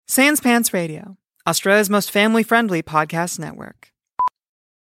Sans Pants Radio, Australia's most family-friendly podcast network.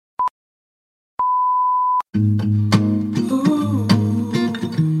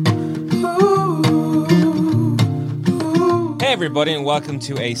 Hey everybody, and welcome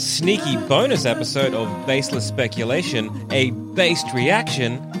to a sneaky bonus episode of Baseless Speculation, a based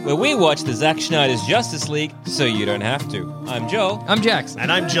reaction, where we watch the Zack Snyder's Justice League so you don't have to. I'm Joel. I'm Jackson.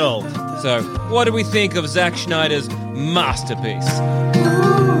 And I'm Joel. So, what do we think of Zack Snyder's masterpiece?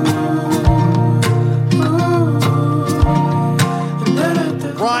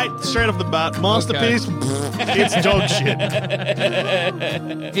 Right, straight off the bat, masterpiece, it's dog shit.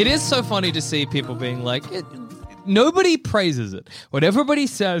 It is so funny to see people being like, nobody praises it. What everybody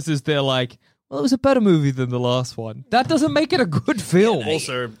says is they're like, well, it was a better movie than the last one. That doesn't make it a good film.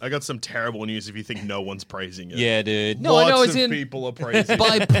 Also, I got some terrible news if you think no one's praising it. Yeah, dude. No, I know, Lots as of in- people are praising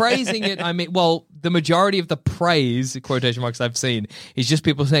By it. praising it, I mean, well, the majority of the praise, quotation marks, I've seen is just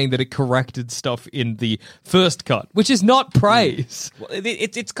people saying that it corrected stuff in the first cut, which is not praise. Well,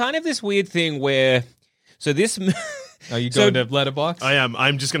 it's kind of this weird thing where, so this... Are you So- going to Letterboxd? I am.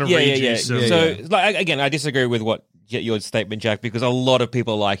 I'm just going to Yeah, read yeah, you some. yeah. So, like, again, I disagree with what your statement, Jack, because a lot of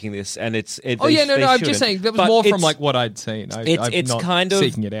people are liking this, and Oh, they yeah, no, they I'm shouldn't. just saying that was But more from it's- like what I'd seen. I'm it's not kind of-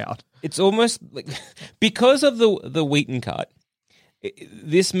 seeking it out. It's almost like because of the Wheaton cut.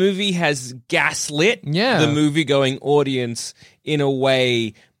 This movie has gaslit the movie-going audience in a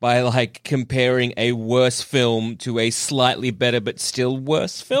way by like comparing a worse film to a slightly better but still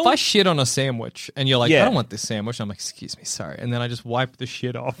worse film. If I shit on a sandwich and you're like, Yeah. I don't want this sandwich, I'm like, excuse me, sorry. And then I just wipe the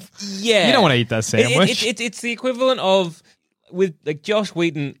shit off. Yeah, You don't want to eat that sandwich. It's the equivalent of with like Josh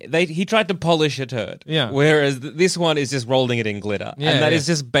Whedon. He tried to polish a turd, Yeah. Whereas this one is just rolling it in glitter, Yeah, and that yeah. is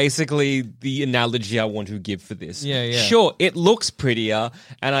just basically the analogy I want to give for this. Yeah, yeah. Sure, it looks prettier,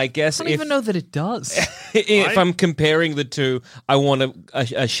 and I guess I don't even know that it does. if I'm comparing the two, I want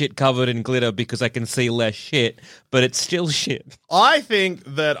a shit covered in glitter because I can see less shit, but it's still shit. I think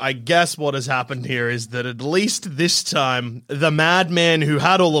that I guess what has happened here is that at least this time, the madman who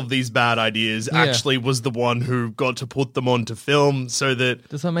had all of these bad ideas actually was the one who got to put them onto film so that...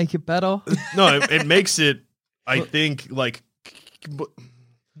 Does that make it better? No, it makes it, I think, like...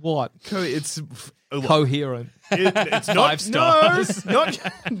 What? It's... Coherent. It's not 5 stars. No,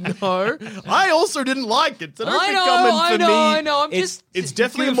 no. I also didn't like it. So don't I be know, coming I for know, me. I know. I'm It's just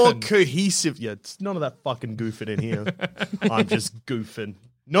definitely more goofing. cohesive. Yeah, it's none of that fucking goofing in here. I'm just goofing.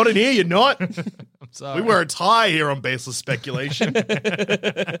 Not in here, you're not. I'm sorry. We wear a tie here on Baseless Speculation.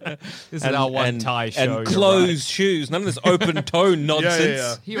 This is our one tie show. and you're closed right. shoes. None of this open toe nonsense.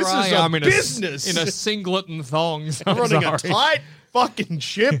 yeah. Here This I is a am in business. in a singlet and thongs. I'm running a sorry. tight fucking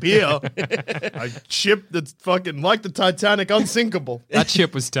ship here. A ship that's fucking like the Titanic, unsinkable. That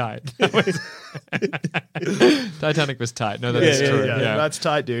ship was tight. Titanic was tight. No, that is true. Yeah, That's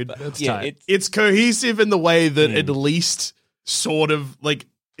tight, dude. that's Yeah, tight. It's cohesive in the way that at least sort of like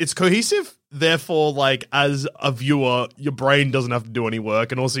it's cohesive. Therefore, like as a viewer, your brain doesn't have to do any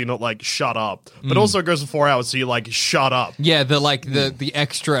work, and also you're not like shut up. But also it goes for 4 hours, so you're like shut up. Yeah, the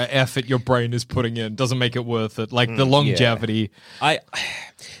extra effort your brain is putting in doesn't make it worth it. Like the longevity.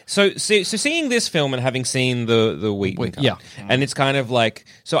 So seeing this film and having seen the Wheaton cut, yeah. and it's kind of like,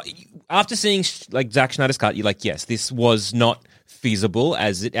 so after seeing like Zack Snyder's cut, you're like, yes, this was not feasible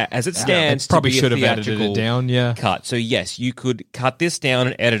as it stands. Probably to be a should have edited theatrical it down, yeah. cut. So yes, you could cut this down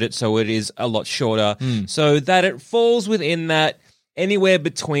and edit it so it is a lot shorter, so that it falls within that anywhere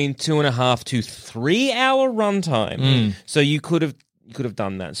between 2.5 to 3 hour runtime. So you could have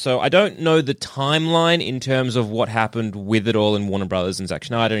done that. So I don't know the timeline in terms of what happened with it all in Warner Brothers and Zack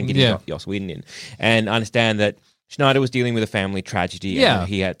Snyder and getting Joss Whedon in. And I understand that Schneider was dealing with a family tragedy and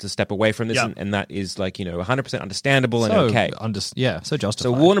he had to step away from this, and that is like, 100% understandable and okay. So justified.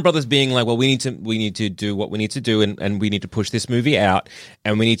 So Warner Brothers being like, well, we need to do what we need to do, and we need to push this movie out,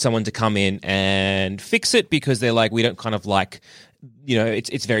 and we need someone to come in and fix it because they're like, we don't kind of like,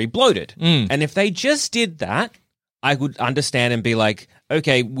 it's very bloated. And if they just did that, I would understand and be like,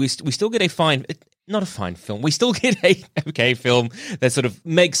 okay, we still get not a fine film. We still get a okay film that sort of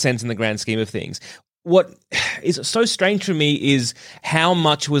makes sense in the grand scheme of things. What is so strange for me is how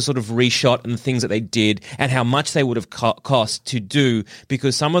much was sort of reshot and the things that they did and how much they would have cost to do,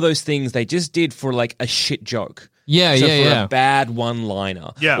 because some of those things they just did for like a shit joke. Yeah, so yeah, for yeah. a bad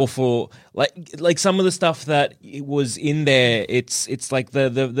one-liner. Yeah. Or for like some of the stuff that was in there, it's like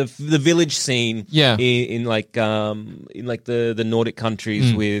the village scene Yeah. in the Nordic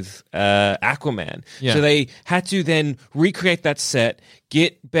countries with Aquaman. Yeah. So they had to then recreate that set,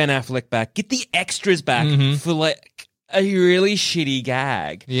 get Ben Affleck back, get the extras back for like a really shitty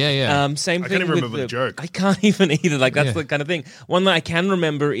gag. Yeah. Same I thing can't even with remember the joke. I can't even either. Like that's Yeah. the kind of thing. One that I can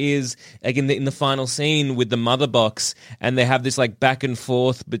remember is like in the final scene with the mother box, and they have this like back and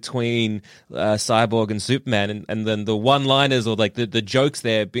forth between Cyborg and Superman, and then the one-liners or like the jokes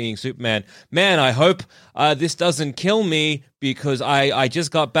there being Superman. Man, I hope this doesn't kill me because I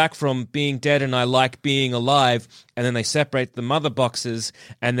just got back from being dead and I like being alive. And then they separate the mother boxes,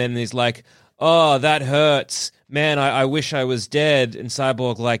 and then there's like, oh, that hurts. Man, I wish I was dead. And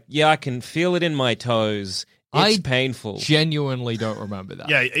Cyborg like, yeah, I can feel it in my toes. It's painful. Genuinely don't remember that.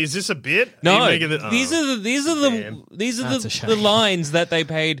 Yeah, is this a bit? No, Are you making it- these oh. are That's a the shame. lines that they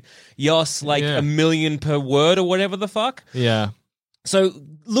paid Yoss like Yeah. $1 million per word or whatever the fuck. Yeah. So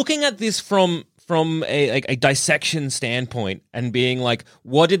looking at this from a dissection standpoint and being like,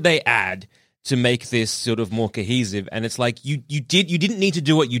 what did they add to make this sort of more cohesive? And it's like you didn't need to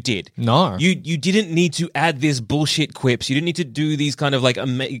do what you did. No. You didn't need to add this bullshit quips. You didn't need to do these kind of like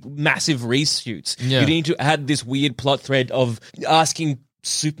massive reshoots. Yeah. You didn't need to add this weird plot thread of asking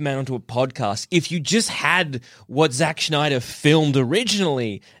Superman onto a podcast. If you just had what Zack Snyder filmed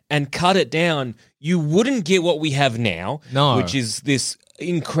originally and cut it down, you wouldn't get what we have now, No. which is this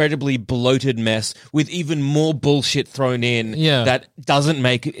incredibly bloated mess with even more bullshit thrown in Yeah. that doesn't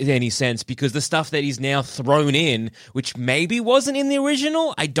make any sense because the stuff that he's now thrown in, which maybe wasn't in the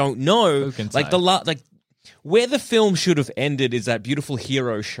original, I don't know. Who can Like say? where the film should have ended is that beautiful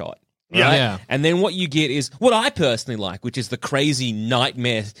hero shot. Yeah. Right? Yeah. And then what you get is what I personally like, which is the crazy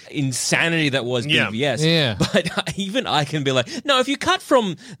nightmare insanity that was Yeah. BVS. Yeah. But even I can be like, no, if you cut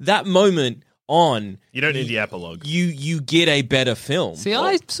from that moment on, You don't need the epilogue. you get a better film. See,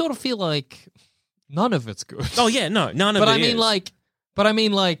 I sort of feel like none of it's good. Oh yeah, no, none of but it I mean, is. like,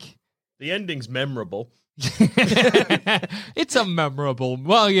 The ending's memorable. it's a memorable.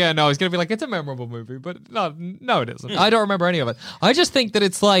 Well, yeah, no, I was gonna be like, it's a memorable movie, but no, it isn't. I don't remember any of it. I just think that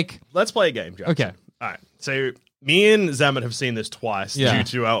it's like, Let's play a game, Jackson. Okay. All right. So me and Zamet have seen this twice Yeah. due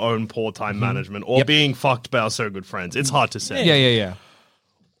to our own poor time management or being fucked by our so good friends. It's hard to say. yeah.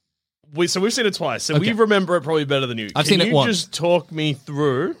 So we've seen it twice, so Okay. we remember it probably better than you. I've Can seen it you once. just talk me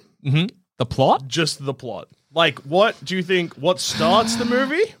through The plot, just the plot? Like, what do you think? What starts the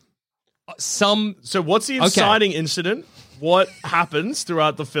movie? some So what's the inciting incident? What happens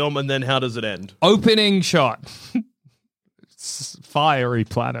throughout the film, and then how does it end? opening shot. Fiery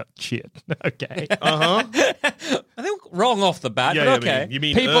planet shit. Okay. Uh huh. I think wrong off the bat, Yeah, but yeah, okay. you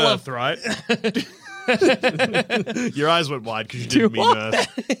mean People Earth, right? Your eyes went wide because you didn't mean Earth.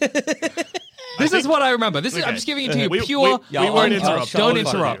 This is what I remember. This is Okay. I'm just giving it to you We- pure. we won't interrupt. Don't I'll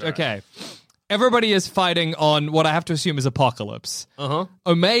follow interrupt. you, right. Okay. Everybody is fighting on what I have to assume is Apocalypse. Uh-huh.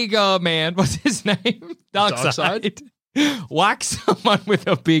 Omega Man, what's his name? Darkseid. Whacks someone with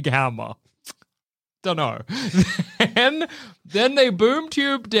a big hammer. Don't know. then they boom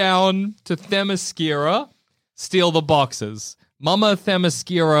tube down to Themyscira, steal the boxes. Mama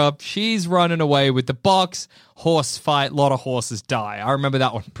Themyscira, she's running away with the box. Horse fight, a lot of horses die. I remember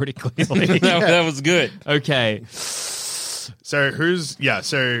that one pretty clearly. that was good. Okay. So who's so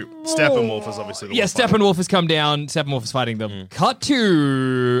Steppenwolf is obviously the Yeah, one fighting. Steppenwolf has come down. Steppenwolf is fighting them. Cut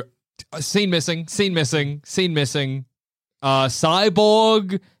to scene missing.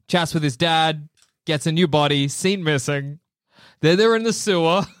 Cyborg chats with his dad, gets a new body. Scene missing. They're in the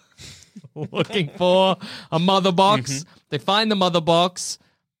sewer looking for a mother box. They find the mother box.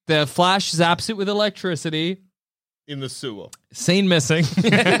 The Flash zaps it with electricity. in the sewer. Scene missing.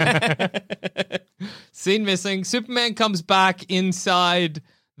 Scene missing. Superman comes back inside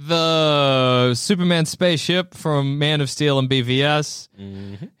the Superman spaceship from Man of Steel and BVS.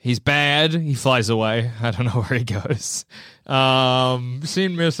 He's bad. He flies away. I don't know where he goes.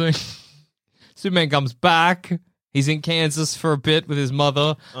 Scene missing. Superman comes back. He's in Kansas for a bit with his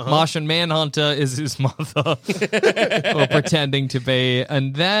mother. Martian Manhunter is his mother. Or pretending to be.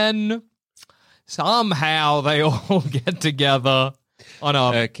 And then somehow they all get together on a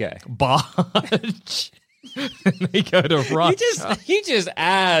Okay. barge. And they go to Russia. You just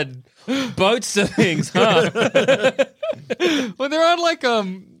add boats to things, huh? Well, they're on like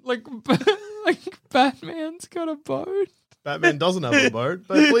Batman's got a boat. Batman doesn't have a boat,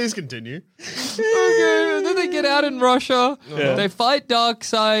 but please continue. Okay, and then they get out in Russia. They fight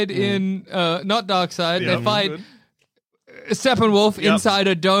Darkseid in not Darkseid. Yeah, they fight good. Steppenwolf Yep. inside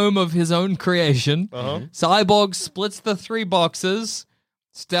a dome of his own creation. Cyborg splits the 3 boxes.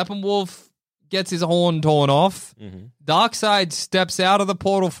 Steppenwolf gets his horn torn off. Darkseid steps out of the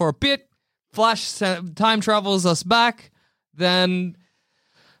portal for a bit. Flash time travels us back. Then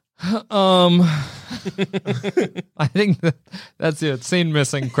I think that's it. Scene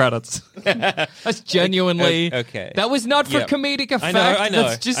missing credits. That's genuinely Okay. That was not for Yep. comedic effect. I know,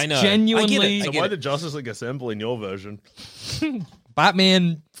 That's just I know. I genuinely. get it, I So get why it. did Justice League assemble in your version?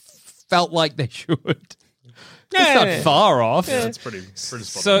 Batman felt like they should. It's Yeah, not yeah, yeah. far off. That's pretty spot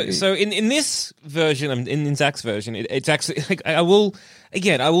So, on. so in this version, in Zach's version, it's actually like I will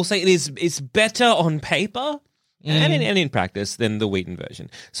say it's better on paper and in practice than the Whedon version.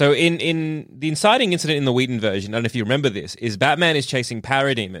 So in the inciting incident in the Whedon version, I don't know if you remember this, is Batman is chasing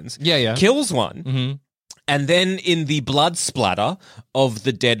parademons, Yeah. kills one, and then in the blood splatter of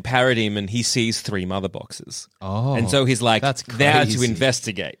the dead parademon, he sees 3 mother boxes. Oh, And so he's like, that's there to crazy.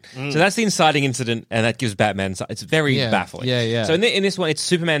 investigate. So that's the inciting incident, and that gives Batman. It's very Yeah, baffling. yeah. So in this one, it's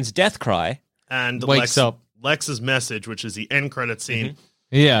Superman's death cry. And wakes up. Lex's message, which is the end credit scene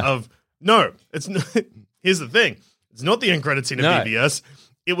Yeah. of no, it's not. Here's the thing: it's not the end credit scene of No. BBS.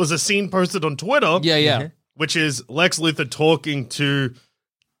 It was a scene posted on Twitter, Yeah. which is Lex Luthor talking to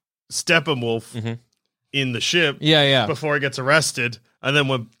Steppenwolf in the ship Yeah. before he gets arrested, and then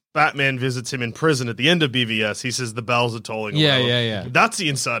when Batman visits him in prison at the end of BVS, he says the bells are tolling. or Yeah, whatever. yeah. That's the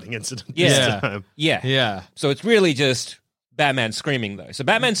inciting incident. Yeah. This time. Yeah. Yeah. So it's really just Batman screaming, though. So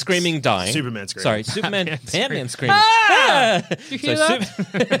Batman screaming, dying. Superman screaming. Sorry, Superman. Batman screaming. Did you hear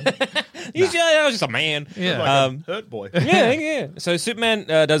that? I was just a man. Yeah. Like a hurt boy. Yeah. So Superman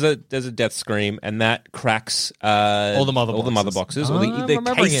does a death scream, and that cracks all the mother boxes, boxes. or I'm the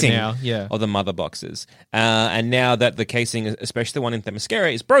remembering it casing now, yeah. of the mother boxes. And now that the casing, especially the one in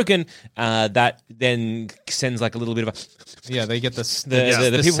Themyscira, is broken, that then sends like a little bit of a Yeah, they get this. the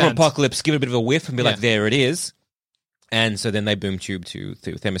people from scent. Apocalypse give it a bit of a whiff and be like, Yeah. there it is. And so then they boom tube to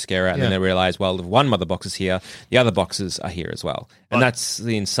Themyscira, and Yeah. then they realize, well, if one mother box is here, the other boxes are here as well. And that's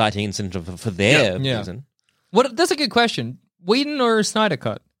the inciting incident for their Yeah. reason. What? That's a good question. Whedon or Snyder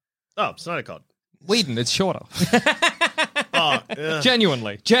Cut? Oh, Snyder Cut. Whedon. It's shorter. Oh, yeah.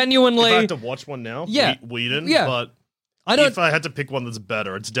 Genuinely. If I had to I watch one now, Yeah. Whedon, Yeah. but don't. if I had to pick one that's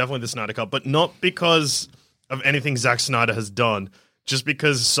better, it's definitely the Snyder Cut, but not because of anything Zack Snyder has done, just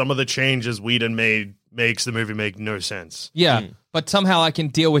because some of the changes Whedon makes the movie make no sense. Yeah, but somehow I can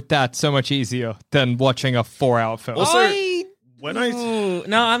deal with that so much easier than watching a 4-hour film. Also, I when I Ooh,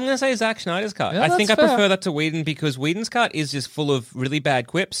 no, I'm going to say Zack Snyder's cut. Yeah, I think I that's fair. prefer that to Whedon because Whedon's cut is just full of really bad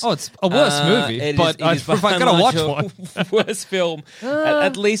quips. Oh, it's a worse movie, it but it is if I by gotta and watch large one. a worse film.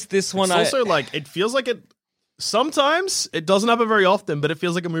 At least this one, it's also like it feels like it. Sometimes it doesn't happen very often, but it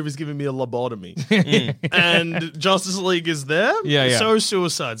feels like a movie's giving me a lobotomy. And Justice League is there. Yeah. So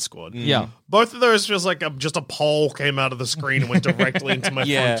Suicide Squad. Yeah. Both of those feels like just a pole came out of the screen and went directly into my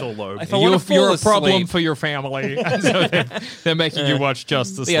Yeah. frontal lobe. If I wanna fall You're a problem asleep- for your family. And so they're making you watch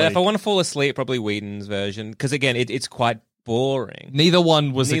Justice yeah, League. if I want to fall asleep, probably Whedon's version because again, it's quite boring. Neither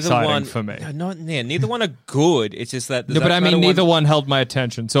one was Neither exciting one for me. Neither one are good. It's just that. No, but I mean, neither one held my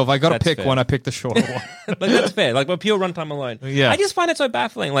attention. So if I got to That's pick fair. one, I picked the shorter one. Like that's fair. Like, pure runtime alone. Yeah. I just find it so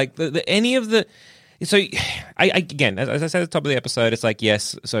baffling. Like any of the. So, I again, as I said at the top of the episode, it's like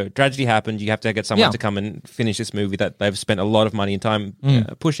yes. So tragedy happened. You have to get someone Yeah. to come and finish this movie that they've spent a lot of money and time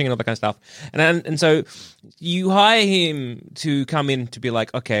pushing and all that kind of stuff. And so you hire him to come in to be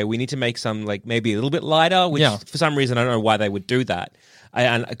like, okay, we need to make some like maybe a little bit lighter. Which Yeah. for some reason I don't know why they would do that.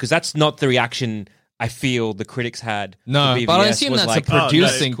 And because that's not the reaction I feel the critics had. No, for but I BVS assume was that's like, a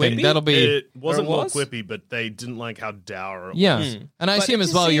producing quippy? thing. That'll be. It wasn't Or it more was? quippy, but they didn't like how dour it Yeah. was. And I But assume it as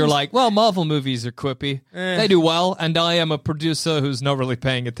just well, you're seems- like, well, Marvel movies are quippy. They do well, and I am a producer who's not really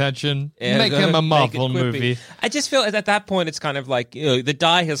paying attention. Yeah, Make him a make it Marvel quippy. movie. I just feel at that point it's kind of like the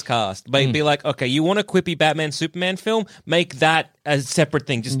die has cast. But be like, okay, you want a quippy Batman Superman film? Make that a separate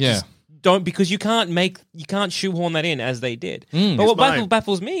thing. Just don't because you can't shoehorn that in as they did. But what It's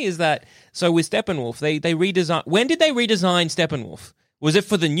baffles me is that so with Steppenwolf they redesign. When did they redesign Steppenwolf? Was it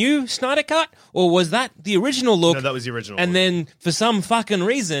for the new Snyder Cut or was that the original look? No, that was the original And look. then for some fucking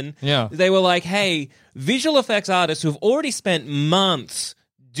reason, Yeah. they were like, hey, visual effects artists who've already spent months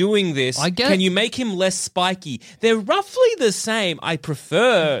doing this, I get- can you make him less spiky? They're roughly the same. I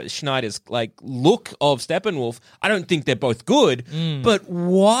prefer Schneider's like look of Steppenwolf. I don't think they're both good, but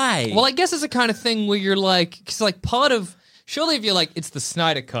why? Well, I guess it's a kind of thing where you're like, because like part of, surely if you're like, it's the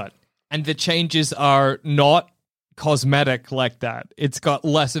Snyder Cut, and the changes are not cosmetic like that, it's got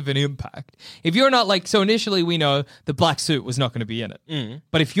less of an impact. If you're not like, so initially we know the black suit was not going to be in it.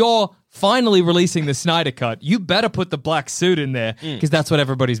 But if you're finally releasing the Snyder Cut. You better put the black suit in there because that's what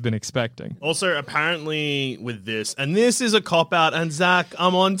everybody's been expecting. Also, apparently with this, and this is a cop-out, and Zach,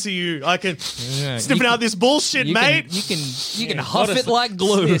 I'm on to you. I can sniffing out this bullshit, mate. You can huff it like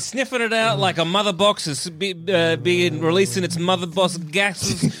glue. Yeah, sniffing it out like a mother box is being releasing its mother box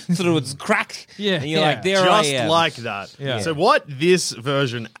gases through its crack. Yeah, and you're yeah. like, there I Just am. like that. Yeah. So what this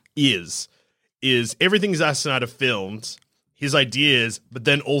version is everything Zack Snyder filmed, his ideas, but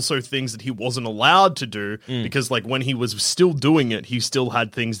then also things that he wasn't allowed to do because, like, when he was still doing it, he still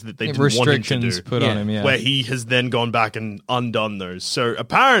had things that they didn't want him to Restrictions do. put on him, yeah. Where he has then gone back and undone those. So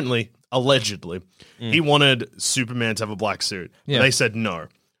apparently, allegedly, he wanted Superman to have a black suit. But Yeah. they said no.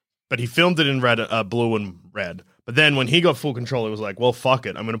 But he filmed it in blue and red. But then when he got full control, it was like, well, fuck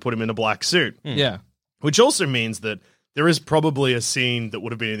it. I'm going to put him in a black suit. Yeah. Which also means that there is probably a scene that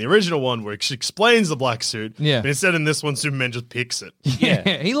would have been in the original one where it explains the black suit. Yeah. But instead in this one, Superman just picks it.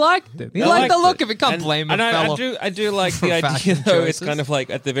 Yeah. He liked it. He I liked the liked look it. of it. Can't And- blame a and fellow. I do like for the idea, fashion though. It's choices. kind of like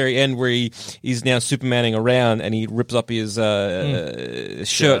at the very end where he's now Supermaning around and he rips up his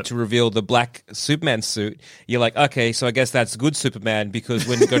shirt to reveal the black Superman suit. You're like, okay, so I guess that's good Superman because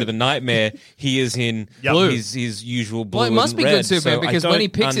when you go to the Nightmare, he is in Blue. his usual blue. Well, it must and be red, good Superman so I because when he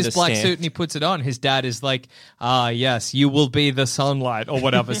don't picks his black understand. suit and he puts it on, his dad is like, yes, you will be the sunlight or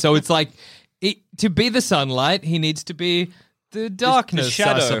whatever. So it's like, to be the sunlight, he needs to be the darkness, the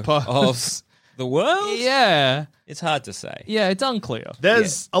shadow I suppose. of the world. Yeah. It's hard to say. Yeah, it's unclear.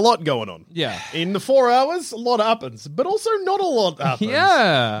 There's a lot going on. Yeah. In the 4 hours, a lot happens, but also not a lot happens.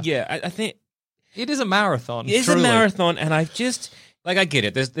 Yeah. Yeah, I think It is a marathon. it is truly. a marathon, and I just like I get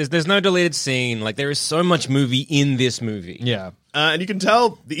it. There's no deleted scene. Like there is so much movie in this movie. Yeah. And you can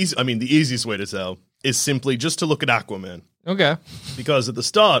tell, the easiest way to tell is simply just to look at Aquaman. Okay. Because at the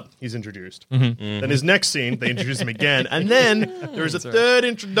start, he's introduced. Then his next scene, they introduce him again. And then there is a third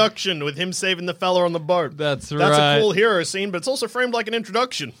introduction with him saving the fella on the boat. That's That's right. a cool hero scene, but it's also framed like an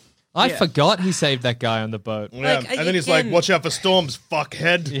introduction. I forgot he saved that guy on the boat. Yeah. Like, And then he's like, again- watch out for storms,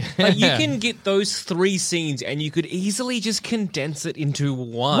 fuckhead. Like you can get those 3 scenes, and you could easily just condense it into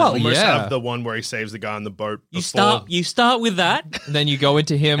one. Well, Almost yeah. have the one where he saves the guy on the boat. you before. start with that, And then you go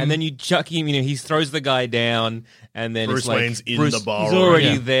into him. and then you chuck him. You know, he throws the guy down, and then Bruce it's like Wayne's in Bruce, the bar He's already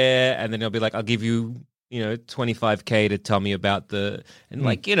already. there, and then he'll be like, "I'll give you." $25K to tell me about the and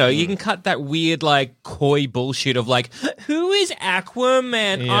like you can cut that weird like coy bullshit of like who is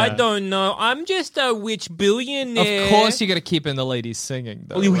Aquaman? Yeah. I don't know. I'm just a witch billionaire. Of course, you got to keep in the ladies singing,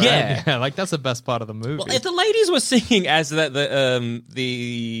 though. Well, right? yeah. like that's the best part of the movie. Well, if the ladies were singing as the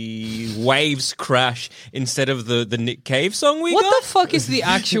waves crash instead of the Nick Cave song we what got, the fuck is the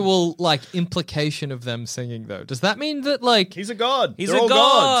actual like implication of them singing, though? Does that mean that like He's a god. he's They're a all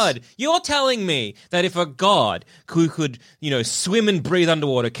god. gods. You're telling me that if a god who could swim and breathe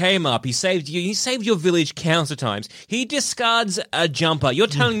underwater came up, he saved you, he saved your village countless of times. He discards a jumper. You're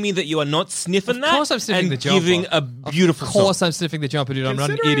telling me that you are not sniffing Of that? course I'm sniffing and the jumper. giving a beautiful Of course, song. I'm sniffing the jumper, dude. I'm not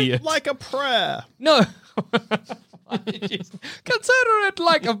an Consider it idiot. like a prayer. No. Consider it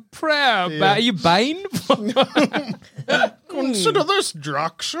like a prayer. Are you Bane? Consider this,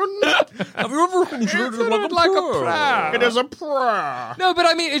 Draxon. Have you ever considered Consider it like a prayer. It is a prayer. No, but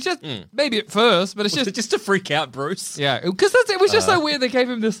I mean, it's just maybe at first, but it's just just to freak out Bruce? yeah, because it was just so weird. They gave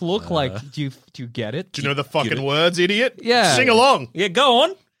him this look. Like, do you get it? Do you know the fucking words, idiot? Yeah. Sing along. Yeah, go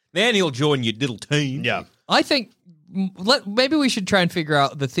on. Then he'll join your little team. Yeah. I think maybe we should try and figure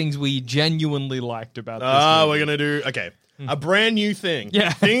out the things we genuinely liked about this movie. We're going to do, okay, a brand new thing.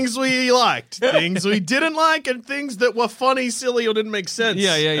 Yeah. Things we liked, things we didn't like, and things that were funny, silly, or didn't make sense.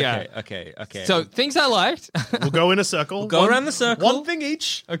 Yeah. Okay. So things I liked. We'll go in a circle. Go around the circle. One thing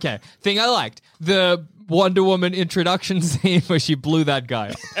each. Okay, thing I liked, the Wonder Woman introduction scene where she blew that guy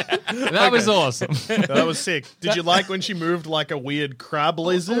up. That was awesome. That was sick. Did you like when she moved like a weird crab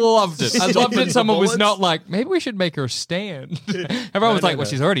lizard? Loved it. I loved Stopping it. Someone was bullets? not like, maybe we should make her stand. Everyone was like, well,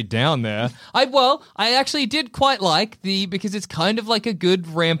 she's already down there. I actually did quite like because it's kind of like a good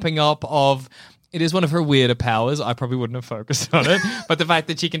ramping up of. It is one of her weirder powers. I probably wouldn't have focused on it. But the fact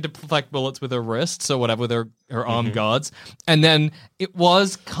that she can deflect bullets with her wrists or whatever, with her arm guards. And then it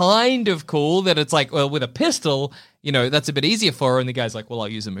was kind of cool that it's like, well, with a pistol, that's a bit easier for her. And the guy's like, well, I'll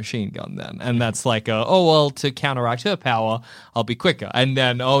use a machine gun then. And that's like, to counteract her power, I'll be quicker. And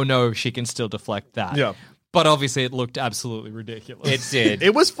then, oh no, she can still deflect that. Yeah. But obviously it looked absolutely ridiculous. It did.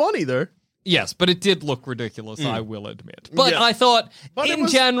 It was funny, though. Yes, but it did look ridiculous, I will admit. But Yeah. I thought, But it in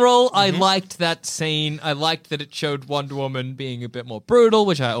was- general, I liked that scene. I liked that it showed Wonder Woman being a bit more brutal,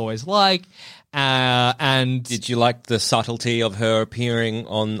 which I always like. And Did you like the subtlety of her appearing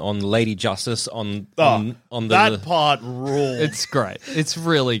on Lady Justice on Oh, the that part ruled. it's great. It's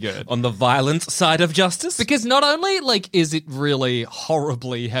really good. on the violence side of justice? Because not only is it really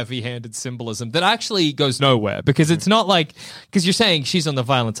horribly heavy-handed symbolism that actually goes nowhere, because it's not because you're saying she's on the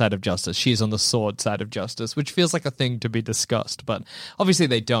violent side of justice, she's on the sword side of justice, which feels like a thing to be discussed, but obviously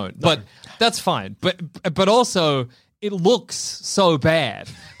they don't. But that's fine. But also it looks so bad.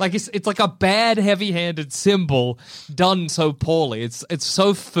 Like it's like a bad heavy-handed symbol done so poorly. It's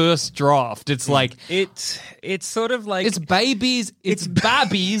so first draft. It's like it's sort of like it's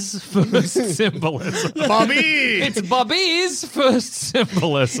Babby's first symbolism. Bobby! It's Bobby's first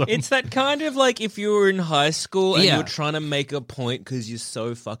symbolism. it's that kind of like if you were in high school and Yeah. you were trying to make a point because you're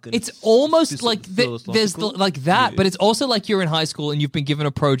so fucking. It's almost This like there's philosophical? like that, Yeah. but it's also like you're in high school and you've been given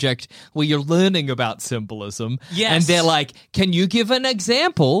a project where you're learning about symbolism. Yes. And they're like, can you give an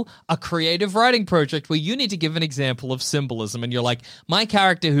example, a creative writing project where you need to give an example of symbolism? And you're like, my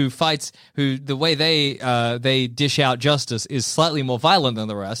character who fights, who the way they dish out justice is slightly more violent than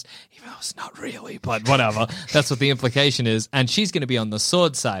the rest. Even though it's not really, but whatever. That's what the implication is. And she's going to be on the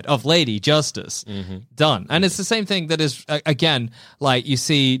sword side of Lady Justice. Done. And it's the same thing that is, again, like you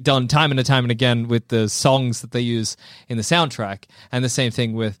see done time and again with the songs that they use in the soundtrack. And the same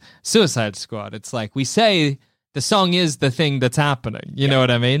thing with Suicide Squad. It's like we say the song is the thing that's happening. You know what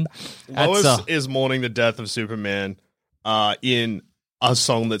I mean? Lois That's, is mourning the death of Superman in a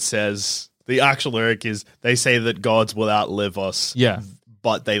song that says, the actual lyric is, they say that gods will outlive us. Yeah.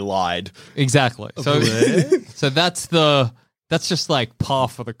 But they lied. Exactly. So, so that's just like par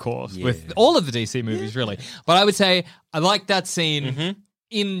for the course with all of the DC movies, really. But I would say I like that scene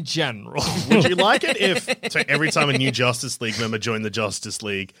in general. Would you like it if, so every time a new Justice League member joined the Justice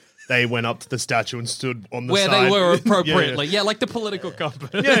League, they went up to the statue and stood on the Where side? they were appropriately. Yeah, like the political compass.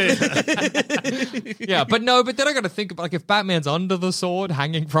 Yeah, but then I got to think about, like, if Batman's under the sword,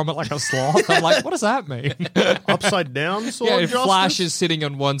 hanging from it like a sloth, I'm like, what does that mean? Upside down sword Yeah, if justice? Flash is sitting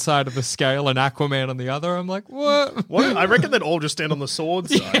on one side of the scale and Aquaman on the other, I'm like, what? What? I reckon they'd all just stand on the sword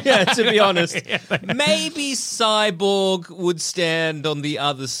side. yeah, to be honest, maybe Cyborg would stand on the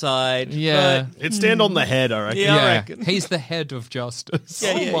other side. Yeah. It'd stand on the head, I reckon. Yeah. I reckon. He's the head of justice.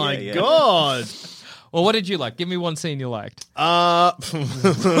 Yeah, Oh my yeah. god. Well, what did you like? Give me one scene you liked.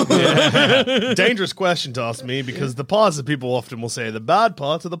 Dangerous question to ask me, because the parts that people often will say the bad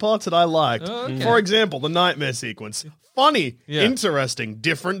parts are the parts that I liked. Oh, okay. For example, the nightmare sequence. Funny, Yeah. interesting,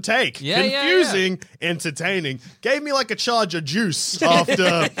 different take. Yeah, yeah, confusing, entertaining. Gave me like a charge of juice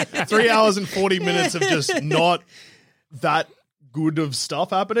after 3 hours and 40 minutes of just not that good of stuff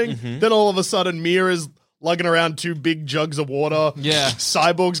happening. Then all of a sudden, Mia is lugging around 2 big jugs of water. Yeah.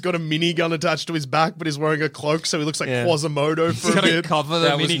 Cyborg's got a minigun attached to his back, but he's wearing a cloak, so he looks like Yeah. Quasimodo for He's a got to bit. cover the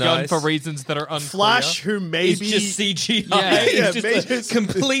That was minigun nice. for reasons that are unclear. Flash, who maybe He's just CGI. Yeah, He's yeah, just maybe- a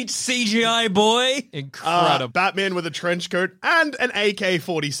complete CGI boy. Incredible. Batman with a trench coat and an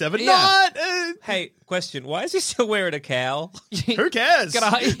AK-47. Yeah. Not, Hey, question: why is he still wearing a cowl? who cares?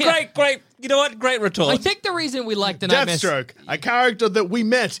 Yeah. Great. You know what? Great retort. I think the reason we like the Nightmare... Deathstroke, a character that we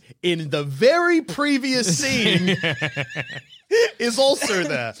met in the very previous scene, is also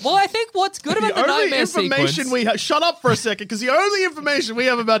there. Well, I think what's good about the The only Nightmare information sequence... we have, shut up for a second, because the only information we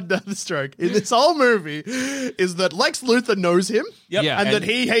have about Deathstroke in this whole movie is that Lex Luthor knows him, Yep. Yeah. and that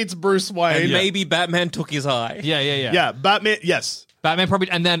he hates Bruce Wayne. and maybe Batman took his eye. Yeah. Yeah, Batman, yes. Batman probably...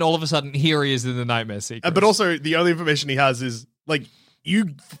 And then all of a sudden, here he is in the Nightmare sequence. But also, the only information he has is, like,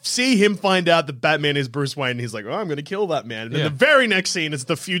 you see him find out that Batman is Bruce Wayne, and he's like, oh, I'm going to kill that man. And then Yeah. the very next scene is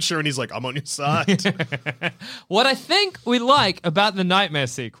the future, and he's like, I'm on your side. What I think we like about the Nightmare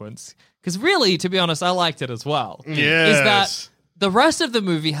sequence, because really, to be honest, I liked it as well, is Yes. that the rest of the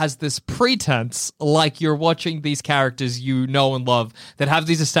movie has this pretense like you're watching these characters you know and love that have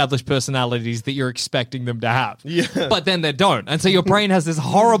these established personalities that you're expecting them to have. Yeah. But then they don't. And so your brain has this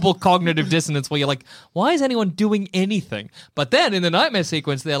horrible cognitive dissonance where you're like, why is anyone doing anything? But then in the Nightmare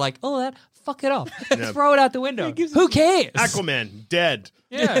sequence, they're like, oh, that, fuck it off. Throw it out the window. Who cares? Aquaman, dead.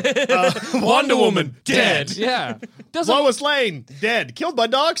 Yeah. Wonder Woman, dead. Yeah. Doesn't Lois Lane, dead. Killed by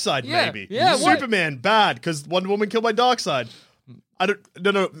Darkseid, Yeah, maybe. yeah, what- Superman, bad, because Wonder Woman killed by Darkseid. I don't.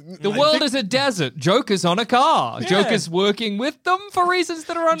 No. The world is a desert. Joker's on a car. Joker's working with them for reasons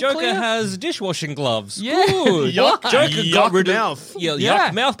that are unclear. Joker has dishwashing gloves. Yeah. Good. Yuck. Joker Yuck got rid mouth. of Yeah.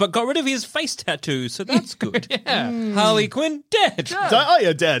 yuck mouth, but got rid of his face tattoo, so that's good. Yeah. Harley Quinn dead. Oh,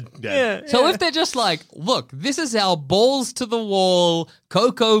 yeah, dead. Yeah. So if they're just like, look, this is our balls to the wall,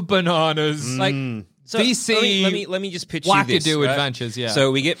 cocoa bananas, like So DC let me just pitch you this. wackadoo right? adventures, yeah.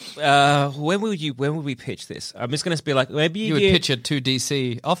 So we get when would we pitch this? I'm just going to be like maybe you would picture two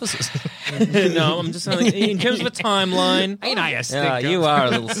DC officers. No, I'm just saying in terms of a timeline. Ain't I a Yeah, stinker? you are a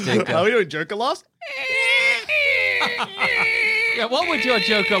little Are stinker. we doing Joker last? Yeah, what would your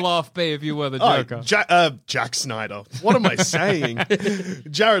Joker laugh be if you were the Oh, Joker? Jack Snyder. What am I saying?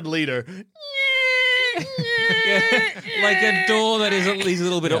 Jared Leto. Like a door that is at least a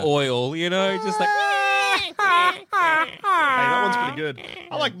little bit of oil, you know, just like. Hey, that one's pretty good.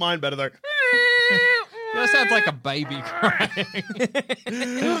 I like mine better though. That sounds like a baby crying.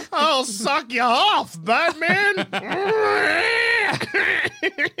 I'll suck you off, Batman.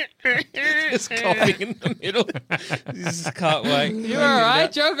 Just coughing in the middle. Just can't wait. You all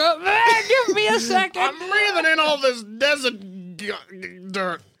right, Joker? Give me a second. I'm breathing in all this desert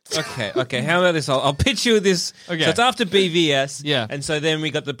dirt. Okay. How about this? I'll pitch you this. Okay. So it's after BVS. Yeah. And so then we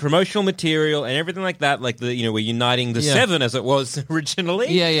got the promotional material and everything like that. Like we're uniting the 7 as it was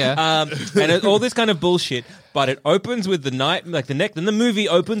originally. Yeah. All this kind of bullshit. But it opens with the night, like then the movie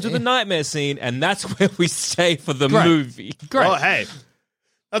opens with the nightmare scene, and that's where we stay for the Great. movie. Great. Oh, hey.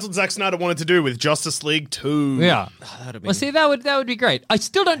 That's what Zack Snyder wanted to do with Justice League 2. Yeah. That'd Well, see, that would be great. I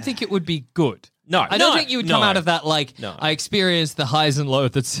still don't think it would be good. No, I don't think you would come out of that like, No. I experienced the highs and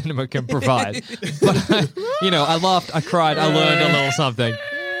lows that cinema can provide. But, I laughed, I cried, I learned a little something.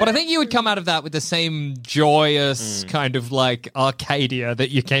 But I think you would come out of that with the same joyous kind of like Arcadia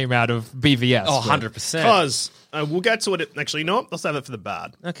that you came out of BVS. Oh, with. 100%. Because we'll get to it. Actually, you know what? Let's have it for the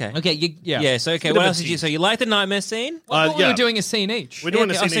bad. Okay. Okay, yeah. Yeah, so okay, Bit what of a else did you tease. So you like the nightmare scene? I thought we yeah. were doing a scene each. We're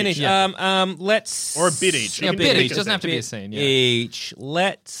doing Okay, a scene each. Let's Or a bit each. Yeah, You can bit pick each. a Doesn't have to be a bit scene, yeah. Each.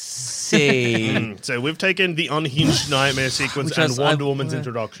 Let's see. So we've taken the unhinged nightmare sequence Which and was- Wonder Woman's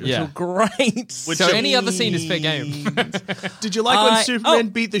introduction. Yeah. Great. So any other scene is fair game. Did you like when I- Superman oh.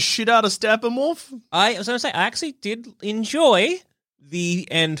 beat the shit out of Steppenwolf? I was going to say, I actually did enjoy the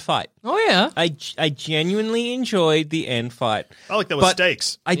end fight. Oh, yeah. I genuinely enjoyed the end fight. I like there were But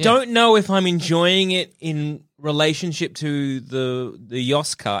stakes. I don't know if I'm enjoying it in relationship to the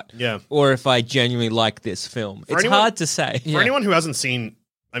Yos cut, Yeah. or if I genuinely like this film. It's anyone- hard to say. For anyone who hasn't seen,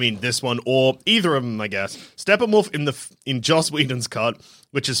 this one or either of them, I guess, Steppenwolf in Joss Whedon's cut,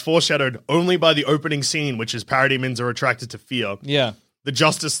 which is foreshadowed only by the opening scene, which is parademons are attracted to fear. Yeah. The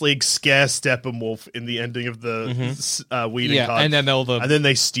Justice League scare Steppenwolf in the ending of the Whedon Yeah, cut. and then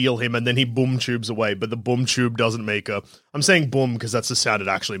they steal him, and then he boom tubes away, but the boom tube doesn't make a... I'm saying boom because that's the sound it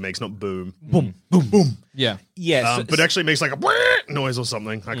actually makes, not boom. Boom, boom, boom. Yeah. Yes, But it actually makes like a noise or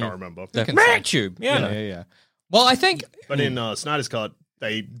something. I can't remember. tube. Yeah. Yeah. Well, I think... But in Snyder's cut,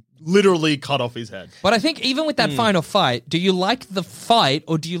 they literally cut off his head. But I think even with that final fight, do you like the fight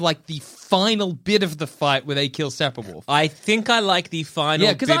or do you like the final bit of the fight where they kill Steppenwolf? I think I like the final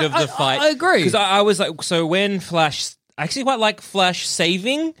Yeah, bit 'cause of the fight. I agree. Because I was like, so when Flash, I actually quite like Flash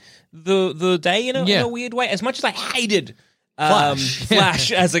saving the day in Yeah. a weird way. As much as I hated Flash.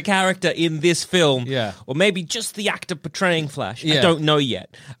 Flash as a character in this film, Yeah. or maybe just the actor portraying Flash. Yeah. I don't know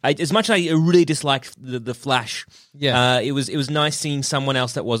yet. As much as I really disliked the Flash, Yeah. it was nice seeing someone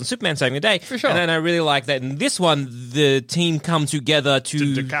else that wasn't Superman saving the day. For sure. And then I really like that in this one, the team come together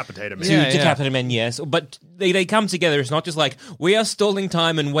to Decapitate him. to Yeah, decapitate men, yes. But they come together. It's not just like, we are stalling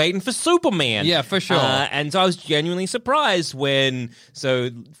time and waiting for Superman. Yeah, for sure. And so I was genuinely surprised when,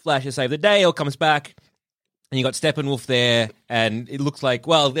 Flash has saved the day, or comes back, and you got Steppenwolf there, and it looks like,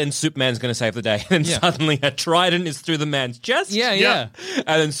 well, then Superman's going to save the day. And Yeah. suddenly a trident is through the man's chest. Yeah. And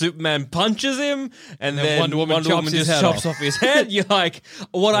then Superman punches him, and then then Wonder Woman chops his just head chops off. off his head. You're like,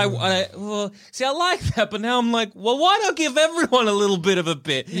 well, see, I like that, but now I'm like, well, why not give everyone a little bit of a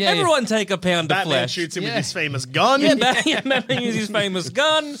bit? Yeah, Everyone take a pound of Batman flesh. shoots him Yeah. with his famous gun. Yeah, Batman uses his famous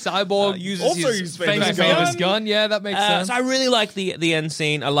gun. Cyborg uses also his used famous famous gun. Yeah, that makes sense. So I really liked the end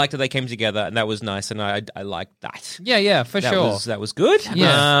scene. I liked that they came together, and that was nice, and I liked that. Yeah, for That sure. that was good.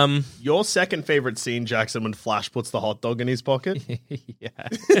 Yeah. Your second favorite scene, Jackson, when Flash puts the hot dog in his pocket?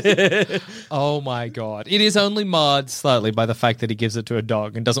 Oh my god. It is only marred slightly by the fact that he gives it to a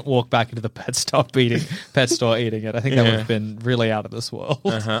dog and doesn't walk back into the pet store eating it. I think that would have been really out of this world.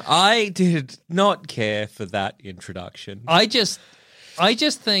 I did not care for that introduction. I just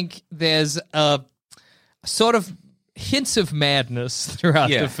think there's a sort of hints of madness throughout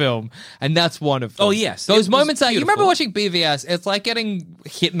Yeah. the film, and that's one of them. Oh, yes. Those It was moments that you remember beautiful. watching BVS. It's like getting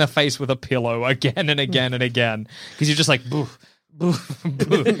hit in the face with a pillow again and again and again because you're just like, boof. Boof,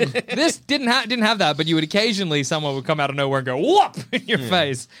 boof. This didn't have that, but you would occasionally someone would come out of nowhere and go whoop in your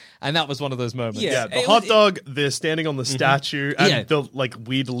face, and that was one of those moments. Yeah. Yeah, the It hot was- dog, they're standing on the statue, and Yeah. the like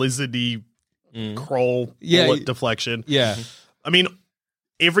weird lizardy crawl Yeah, bullet y- deflection. yeah, I mean,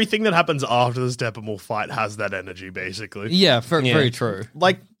 everything that happens after the Steppenwolf fight has that energy, basically. yeah. Yeah. Very true.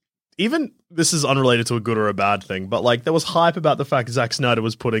 Like, even this is unrelated to a good or a bad thing, but like there was hype about the fact Zack Snyder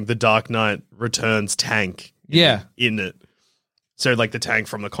was putting the Dark Knight Returns tank Yeah, in it. So like the tank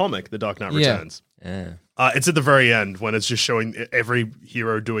from the comic, The Dark Knight Yeah. Returns. Yeah. It's at the very end when it's just showing every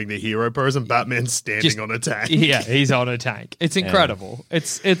hero doing the hero pose and Batman standing Just- on a tank. yeah. He's on a tank. It's incredible.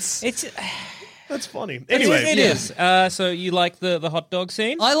 It's It's That's funny. Anyway, it is. So you like the hot dog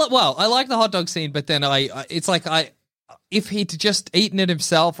scene? I like the hot dog scene, but then it's like if he'd just eaten it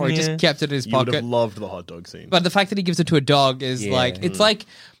himself or he Yeah. just kept it in his you would pocket. have loved the hot dog scene. But the fact that he gives it to a dog is Yeah. like it's like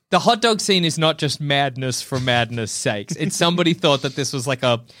the hot dog scene is not just madness for madness' sakes. It's somebody thought that this was like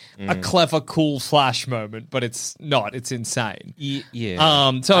a clever, cool Flash moment, but it's not. It's insane.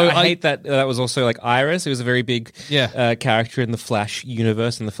 Yeah. So I hate that that was also like Iris. It was a very big Yeah. character in the Flash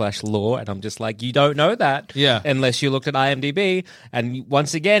universe and the Flash lore, and I'm just like, you don't know that, Yeah. unless you looked at IMDb. And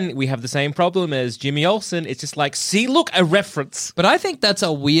once again, we have the same problem as Jimmy Olsen. It's just like, see, look, a reference. But I think that's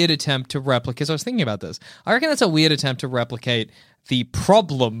a weird attempt to replicate. Because I was thinking about this. I reckon that's a weird attempt to replicate the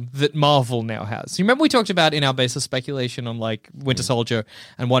problem that Marvel now has. You remember we talked about in our basis speculation on like Winter Soldier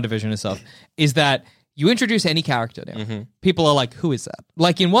and WandaVision and stuff, is that you introduce any character now, people are like, who is that?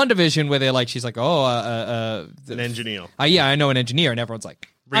 Like in WandaVision where they're like, she's like, An engineer. yeah, I know an engineer, and everyone's like,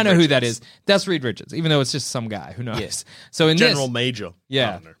 I know who that is. That's Reed Richards, even though it's just some guy. Who knows? So in General this, Major.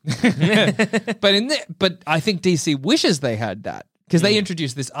 Yeah. I don't know. but I think DC wishes they had that because they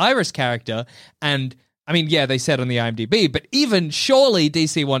introduced this Iris character, and I mean, yeah, they said on the IMDb, but even surely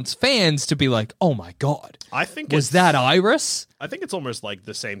DC wants fans to be like, "Oh my god, I think was it's- that Iris?" I think it's almost like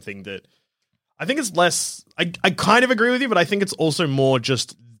the same thing that I think it's less. I kind of agree with you, but I think it's also more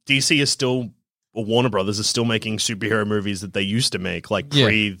just DC is still, or Warner Brothers is still making superhero movies that they used to make, like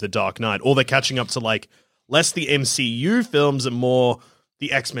pre The Dark Knight, or they're catching up to like less the MCU films and more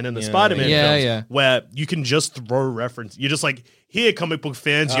the X-Men and the Spider-Man films, where you can just throw reference. You're just like, here, comic book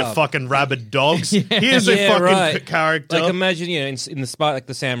fans, you fucking rabid dogs. Here's a fucking character. Like imagine, in the like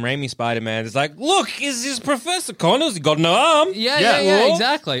the Sam Raimi Spider-Man, it's like, look, is this Professor Connors? He got no arm. Yeah,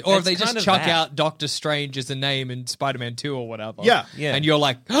 exactly. Or if It's they just kind of chuck that. out Doctor Strange as a name in Spider-Man 2 or whatever. Yeah. And you're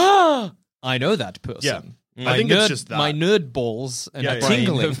like, ah, I know that person. Yeah. My I think it's just that. My nerd balls and Yeah, yeah. brain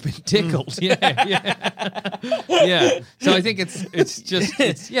Tingling. have been tickled. Yeah. So I think it's just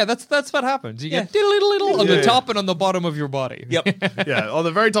that's what happens. You get diddle on the top and on the bottom of your body. Yep. Yeah, on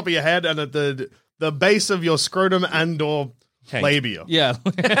the very top of your head and at the base of your scrotum and or Taint. labia. Yeah.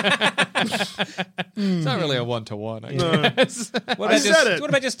 It's not really a one-to-one, I guess. What I about said it. What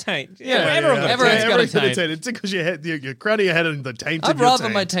about just taint? Yeah, everyone got a everyone's taint. got a everything taint. taint. It tickles your head, your crown of your head and the taint I'd of your rather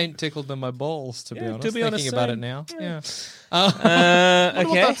taint. my taint tickled than my balls, to be honest. to be honest, Thinking about it same. now. Yeah. I wonder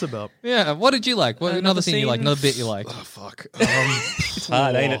what Okay. that's about. Yeah. What did you like? What another scene you like? scene? Another bit you like? Oh, fuck. It's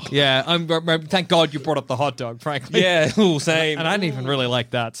hard, ain't it? Yeah. Thank God you brought up the hot dog, frankly. Yeah, ooh, same. And I didn't even really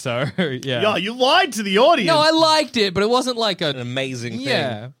like that. So yeah. Yeah, you lied to the audience. No, I liked it, but it wasn't like An a amazing thing.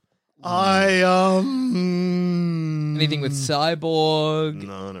 yeah. Anything with Cyborg.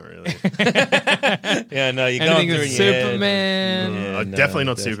 No, not really. Yeah, no, you're Anything going with through your head. Superman. Yeah, no, Definitely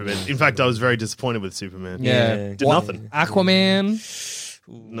not Superman. In fact, I was very disappointed with Superman. Yeah. Did nothing. Aquaman.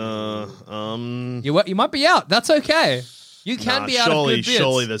 No. You might be out. That's okay. You can Nah, be out of surely, good bits.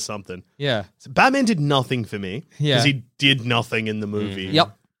 surely there's something. Yeah. Batman did nothing for me. Yeah. Because he did nothing in the movie.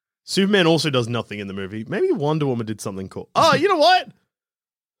 Yep. Superman also does nothing in the movie. Maybe Wonder Woman did something cool. Oh, you know what?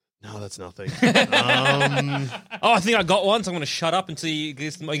 No, that's nothing. Oh, I think I got one, so I'm going to shut up until you. Are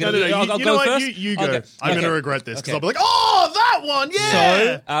you No, gonna, no, no. I'll You go know what? first. You I'll go. I'm Okay. going to regret this because Okay. I'll be like, oh, that one,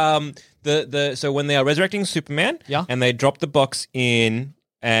 yeah. So when they are resurrecting Superman, Yeah. and they drop the box in,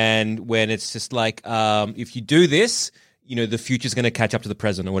 and when it's just like, if you do this, the future's going to catch up to the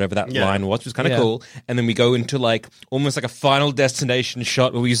present or whatever that Yeah. line was, which was kind of Yeah. cool. And then we go into like almost like a Final Destination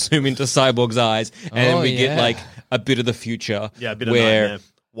shot where we zoom into Cyborg's eyes, and Oh, we get yeah. like a bit of the future. Yeah, a bit of where nightmare.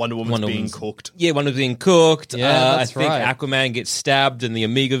 Wonder Woman's being cooked. Yeah, one was being cooked. Yeah, I that's think right. Aquaman gets stabbed, and the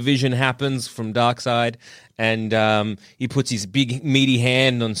Omega Vision happens from Darkseid, and he puts his big meaty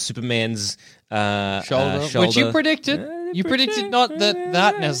hand on Superman's Shoulder. Which you predicted. You predicted not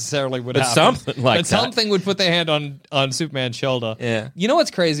that necessarily would But happen. something like but that. something would put their hand on Superman's shoulder. Yeah. You know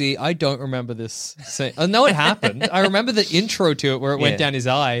what's crazy? I don't remember this scene. Oh, no, it happened. I remember the intro to it where it went Yeah. down his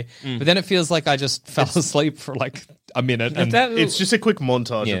eye, but then it feels like I just fell asleep for like a minute. And It's just a quick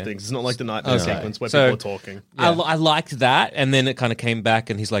montage Yeah. of things. It's not like the nightmare Okay. sequence where So- people are talking. I liked that, and then it kind of came back,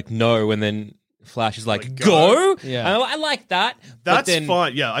 and he's like, "No," and then Flash is like, Like, "Go." go? Yeah. I like that. but That's then,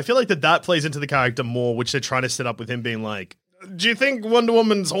 fine. Yeah, I feel like that plays into the character more, which they're trying to set up with him being like, "Do you think Wonder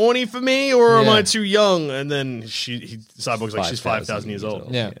Woman's horny for me, or am Yeah. I too young?" And then Cyborg's like, "She's 5,000 years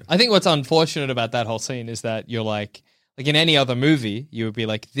old." yeah. I think what's unfortunate about that whole scene is that you're like in any other movie, you would be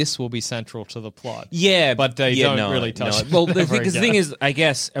like, this will be central to the plot. Yeah, But they don't really touch it Well, the ever thing again. is, I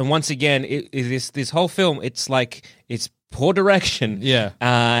guess, and once again, this whole film, it's like it's poor direction. Yeah.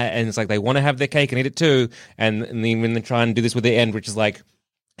 And it's like they want to have their cake and eat it too, and then when they try and do this with the end, which is like,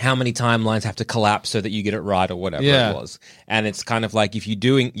 how many timelines have to collapse so that you get it right or whatever Yeah. it was. And it's kind of like if you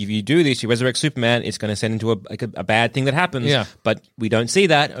do this, you resurrect Superman, it's going to send into a bad thing that happens. Yeah. But we don't see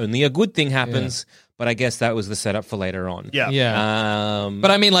that. Only a good thing happens. But I guess that was the setup for later on. Yeah. Yeah. Um,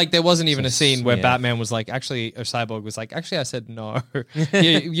 But I mean, like, there wasn't even a scene where yeah. Batman was like, actually, or Cyborg was like, actually, I said no.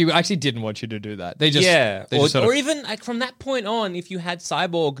 you actually didn't want you to do that. They just, yeah. they Or, just sort of- or even like from that point on, if you had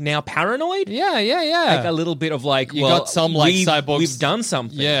Cyborg now paranoid, yeah. like a little bit of like, You well, got some, like, Cyborgs- we've done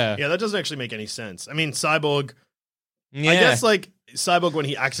something. Yeah. Yeah, that doesn't actually make any sense. I mean, Cyborg, Yeah. I guess like Cyborg when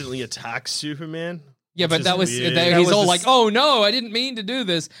he accidentally attacks Superman. Yeah, but which that is was weird. he's That all was like, just- "Oh no, I didn't mean to do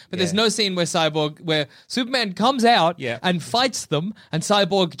this." But there's Yeah. no scene where Superman comes out Yeah. and fights them, and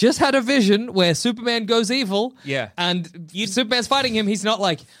Cyborg just had a vision where Superman goes evil. Yeah. and Superman's fighting him. He's not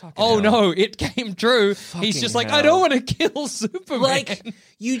like, "Oh hell. no, it came true." He's just like, "I don't want to kill Superman." Like,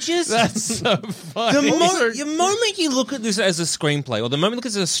 you just. that's so funny. The moment you look at this as a screenplay, or the moment you look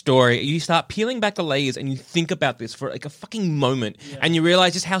at this as a story, you start peeling back the layers and you think about this for like a fucking moment, and you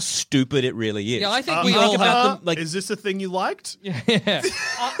realize just how stupid it really is. Yeah, I think You we think all about have. them, like, is this a thing you liked? Yeah.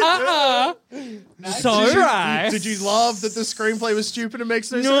 so Did you love that the screenplay was stupid and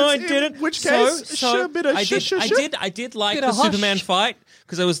makes no sense? No, I In didn't. which case, I did like Bit the of hush. Superman fight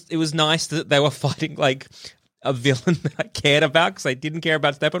because it was nice that they were fighting like a villain that I cared about because I didn't care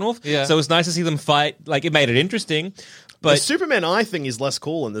about Steppenwolf. Yeah. So it was nice to see them fight. Like it made it interesting. The But Superman eye thing is less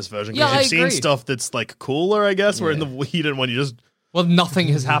cool in this version Yeah, because I you've seen agree. stuff that's like cooler, I guess. Where in the Whedon one, you just Well, nothing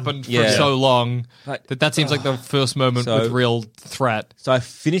has happened for Yeah. so long But- that seems like the first moment So- with real threat. So I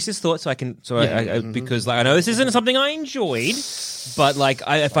finished this thought so I can because like I know this isn't something I enjoyed, but like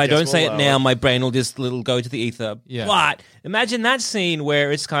if I guess don't say we'll it allow now, it. my brain will just go to the ether. Yeah. But imagine that scene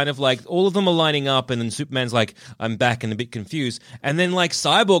where it's kind of like all of them are lining up, and then Superman's like, "I'm back," and a bit confused, and then like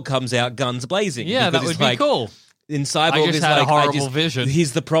Cyborg comes out, guns blazing. Yeah, because that would it's be like, cool. In Cyborg, I just is had a like, horrible vision.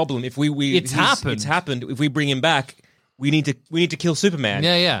 Here's the problem: if we It's happened. It's happened. If we bring him back. We need to kill Superman.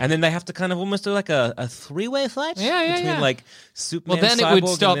 Yeah, yeah. And then they have to kind of almost do like a three-way fight. Yeah, yeah, between yeah. like Superman. Well, then it would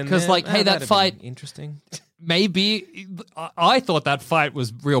Cyborg, stop, and then 'cause, them. like, hey, that that'd have fight- been interesting. Maybe I thought that fight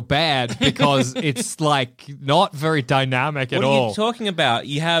was real bad because it's like not very dynamic at What are all. you talking about?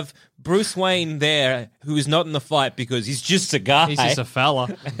 You have Bruce Wayne there, who is not in the fight because he's just a guy. He's just a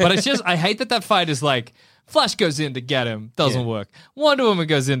fella. But it's just I hate that fight is like Flash goes in to get him, doesn't Yeah. work. Wonder Woman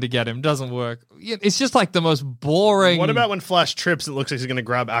goes in to get him, doesn't work. It's just like the most boring. What about when Flash trips? It looks like he's going to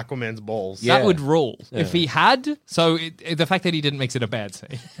grab Aquaman's balls. Yeah. That would rule if he had. So the fact that he didn't makes it a bad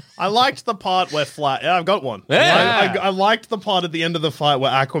scene. I liked the part where Flash. Yeah, I've got one. Yeah. I liked the part at the end of the fight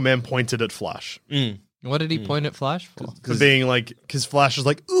where Aquaman pointed at Flash What did he point at Flash for? for being like, because Flash is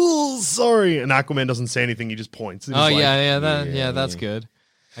like, "Ooh, sorry," and Aquaman doesn't say anything. He just points. And Oh he's like, yeah, that's good.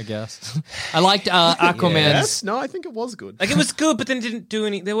 I guess I liked Aquaman's. Yes, no, I think it was good. like it was good, but then it didn't do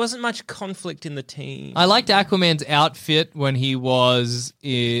any. There wasn't much conflict in the team. I liked Aquaman's outfit when he was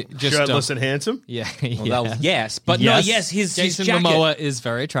just Shirtless and handsome. yeah, Well, yeah. yes, but no, yes, his Jason jacket. Momoa is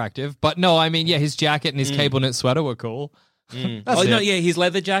very attractive, but no, I mean, yeah, his jacket and his cable knit sweater were cool. That's Oh no, it. yeah, his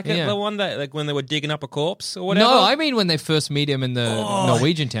leather jacket, Yeah. the one that like when they were digging up a corpse or whatever. No, I mean when they first meet him in the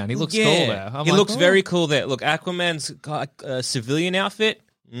Norwegian town, he looks cool there. I'm he like, looks oh. very cool there. Look, Aquaman's got a civilian outfit.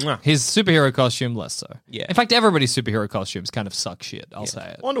 Mwah. His superhero costume less so. Yeah. In fact, everybody's superhero costumes kind of suck shit. I'll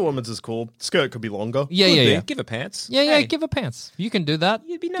say it. Wonder Woman's is cool. Skirt could be longer. Yeah, Could yeah, be. yeah. Give her pants. Yeah, yeah, Hey, give her pants. You can do that.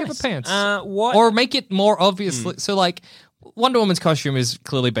 It'd be Give her nice. pants. What? Or make it more obviously. So, like, Wonder Woman's costume is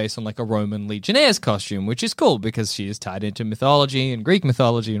clearly based on, like, a Roman Legionnaire's costume, which is cool because she is tied into mythology and Greek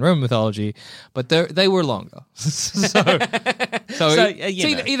mythology and Roman mythology, but they were longer. so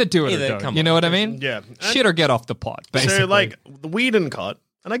you know, either do it either- or don't. come You know on. what I mean? Yeah. Shit or get off the pot, basically. So, like, the Whedon cut,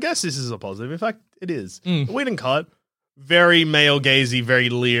 and I guess this is a positive. In fact, it is. The Whedon cut very male gazy, very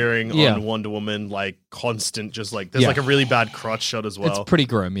leering Yeah. on Wonder Woman, like constant, just like there's like a really bad crotch shot as well. It's pretty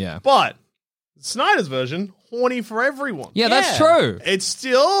grim, yeah. But Snyder's version, horny for everyone. Yeah, that's Yeah. true. It's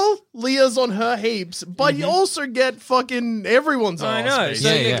still Leah's on her heaps, but you also get fucking everyone's I ass, know.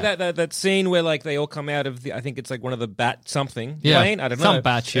 basically. So that scene where like they all come out of the, I think it's like one of the bat something Yeah. plane. I don't know. Some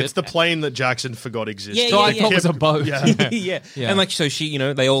bad shit. It's the plane that Jackson forgot existed. Yeah, So I yeah, thought it was a boat. Yeah. yeah. Yeah. And like so she,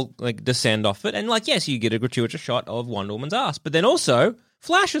 they all like descend off it, and like yes, you get a gratuitous shot of Wonder Woman's ass, but then also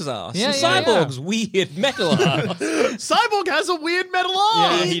Flash's ass, Yeah, and yeah, Cyborg's weird metal ass. Cyborg has a weird metal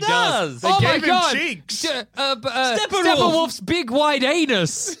arm. Yeah, he does. They Oh gave my him God. cheeks. Steppenwolf's big white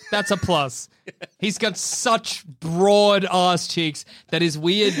anus. That's a plus. He's got such broad ass cheeks that his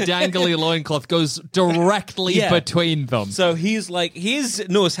weird dangly loincloth goes directly Yeah. between them. So he's like his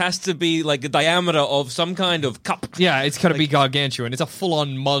nose has to be like the diameter of some kind of cup. Yeah, it's going to be gargantuan. It's a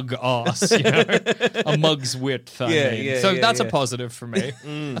full-on mug ass, a mug's width. I Yeah, mean. yeah, So yeah, that's a yeah. positive for me.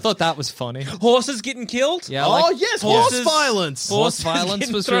 I thought that was funny. Horses getting killed. Yeah, Oh, like yes, horses- horse violence. Horse violence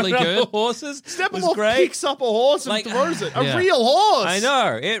getting was thrown really out good. of Horses was Steppenwolf great. picks up a horse and Like, throws it. A yeah. real horse. I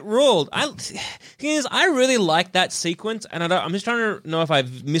know it ruled. I really like that sequence, and I'm just trying to know if I've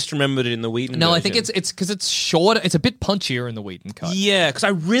misremembered it in the Whedon. No, I version. think it's because it's short. It's a bit punchier in the Whedon cut. Yeah, because I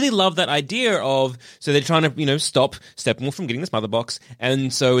really love that idea of so they're trying to stop Steppenwolf from getting this mother box,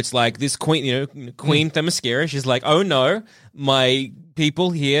 and so it's like this queen, Queen Themyscira. She's like, oh no, my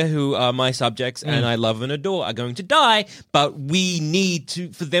people here who are my subjects and I love and adore are going to die, but we need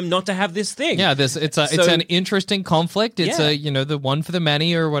for them not to have this thing. Yeah, it's an interesting conflict. It's Yeah. the one for the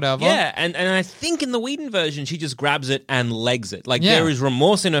many or whatever. Yeah, and I think in the Whedon version, she just grabs it and legs it. Like Yeah. there is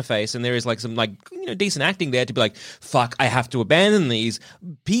remorse in her face, and there is like some decent acting there to be like, "Fuck, I have to abandon these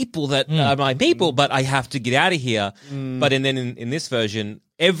people that are my people, but I have to get out of here." But then in this version,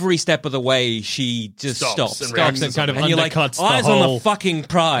 every step of the way, she just stops and Stops and kind of you're like, undercuts the eyes on whole- the fucking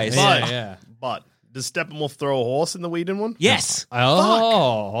prize. Yeah. But does Steppenwolf throw a horse in the Whedon one? Yes.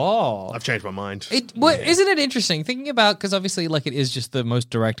 Oh. I've changed my mind. Isn't it interesting thinking about, because obviously like it is just the most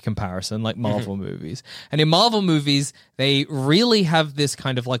direct comparison, like Marvel movies, and in Marvel movies they really have this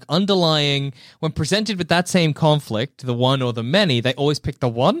kind of like underlying, when presented with that same conflict, the one or the many, they always pick the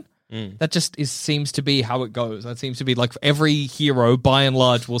one. That just seems to be how it goes. That seems to be like every hero by and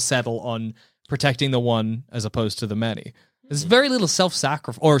large will settle on protecting the one as opposed to the many. There's very little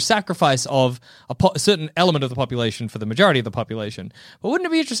self-sacrifice or sacrifice of a certain element of the population for the majority of the population. But wouldn't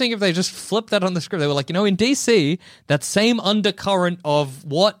it be interesting if they just flipped that on the script? They were like, in DC, that same undercurrent of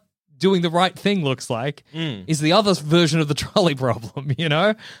what doing the right thing looks like is the other version of the trolley problem,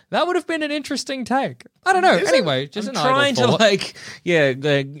 That would have been an interesting take. I don't know. Anyway, just I'm an trying idle to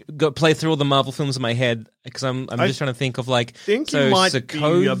thought. go play through all the Marvel films in my head because I'm just trying to think of like. think so you might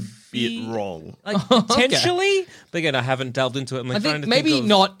Sokovia- be a bit wrong. Like potentially, but again, I haven't delved into it. I'm like, I trying think to maybe think of,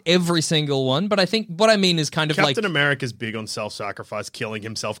 not every single one, but I think what I mean is kind of Captain like... America's big on self-sacrifice, killing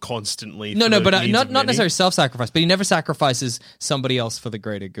himself constantly. No, for the but needs not of many. necessarily self-sacrifice, but he never sacrifices somebody else for the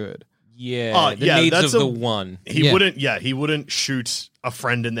greater good. Yeah, the yeah, needs that's of the one. He Yeah. wouldn't. Yeah, he wouldn't shoot a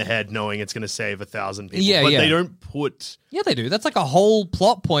friend in the head knowing it's going to save 1,000 people. Yeah, but yeah. they don't put. Yeah, they do. That's like a whole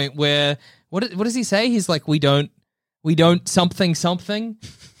plot point where what does he say? He's like, we don't something.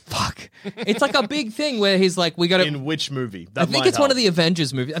 Fuck. It's like a big thing where he's like, we got to. In which movie? That I think might it's one help. of the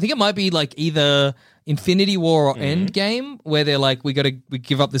Avengers movies. I think it might be like either Infinity War or Endgame, where they're like, we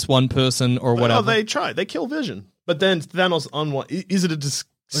give up this one person or whatever. Oh, they try. They kill Vision, but then Thanos is it a Was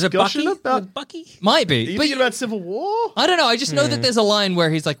it Bucky? discussion about? Was it Bucky? Might Are be, you but thinking about Civil War? I don't know. I just know that there's a line where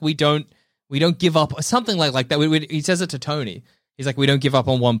he's like, we don't give up, or something like that. He says it to Tony. He's like, we don't give up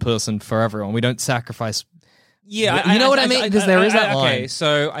on one person for everyone. We don't sacrifice. Yeah, You know what I mean? Because there is that Okay, line.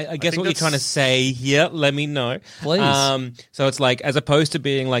 so I guess think what you're trying to that's- say here, let me know. Please. So it's like, as opposed to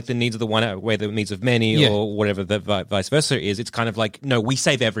being like the needs of the one where the needs of many Yeah. or whatever the vice versa is, it's kind of like, no, we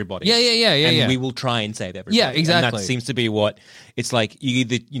save everybody. Yeah, and yeah. we will try and save everybody. Yeah, And exactly. that seems to be what it's like. You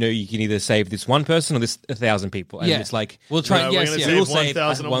can either save this one person or this 1,000 people. And Yeah. it's like, We'll try. No, we're yes, gonna yeah. save we'll save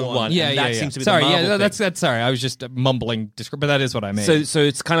 1,001. Yeah, and yeah, that yeah. seems to be Sorry, the Marvel yeah, thing. that's sorry. I was just mumbling, but that is what I mean. So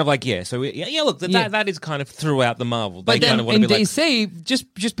it's kind of like, yeah. So look, that is kind of throughout the Marvel. They But then kind of want in to be like, DC,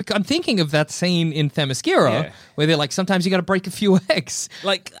 just because I'm thinking of that scene in Themyscira Yeah. where they're like, sometimes you got to break a few eggs.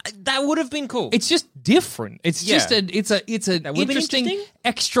 like that would have been cool. It's just different. It's Yeah. just it's a would've been interesting interesting.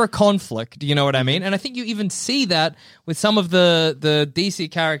 extra conflict. Do you know what I mean? And I think you even see that with some of the DC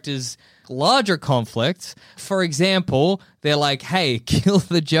characters' larger conflicts. For example, they're like, hey, kill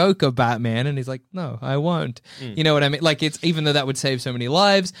the Joker, Batman. And he's like, no, I won't. You know what I mean? Like, it's even though that would save so many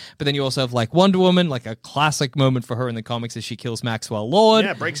lives, but then you also have like Wonder Woman, like a classic moment for her in the comics is she kills Maxwell Lord.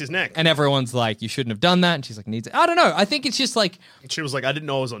 Yeah, breaks his neck. And everyone's like, you shouldn't have done that. And she's like, needs it. I don't know. I think it's just like, She was like, I didn't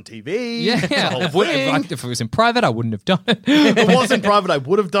know I was on TV. yeah. It's the whole thing. If it was in private, I wouldn't have done it. If it was in private, I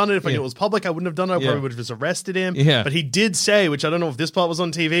would have done it. If I knew it was public, I wouldn't have done it. I probably would have just arrested him. Yeah. But he did say, which I don't know if this part was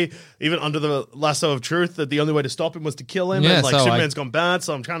on TV, even under the lasso of truth, that the only way to stop him was to kill him. Yeah, and like so Superman's gone bad,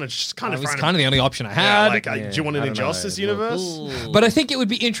 so I'm kind of It was kind of the only option I had. do you want an Injustice universe? But I think it would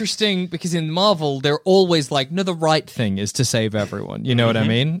be interesting because in Marvel, they're always like, no, the right thing is to save everyone. You know what I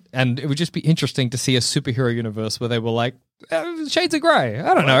mean? And it would just be interesting to see a superhero universe where they were like, shades of grey.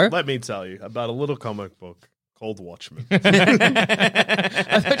 I don't know. Let me tell you about a little comic book called Watchmen.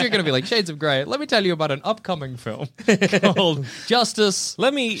 I thought you were going to be like, Shades of Grey. Let me tell you about an upcoming film called Justice.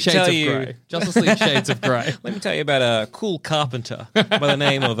 Let me Shades tell of you. Grey. Justice League Shades of Grey. Let me tell you about a cool carpenter by the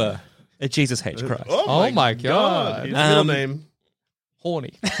name of Jesus H. Christ. Oh my God. His middle name.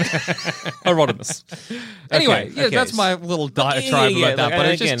 Horny. Hieronymus. Anyway, Okay, yeah, okay. that's my little diatribe Yeah, about that. like, But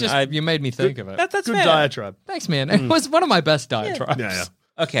it's again, just you made me think of it. That's Good fair. diatribe. Thanks, man. It was one of my best diatribes. Yeah.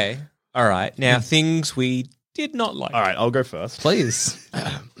 Okay. All right. Now, things we did not like. All right, I'll go first. Please.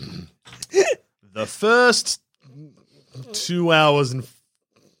 The first 2 hours and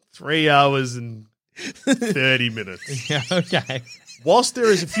 3 hours and 30 minutes. Yeah, okay. Whilst there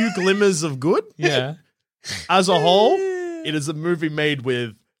is a few glimmers of good, Yeah. as a whole, it is a movie made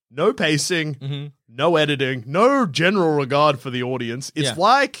with no pacing, no editing, no general regard for the audience. It's Yeah.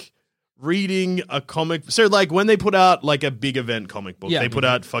 like reading a comic. So, like, when they put out, like, a big event comic book, Yeah. they put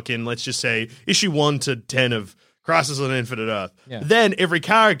out fucking, let's just say, issue 1 to 10 of Crisis on Infinite Earth. Yeah. Then every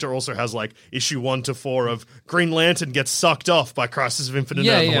character also has, like, issue 1 to 4 of Green Lantern gets sucked off by Crisis of Infinite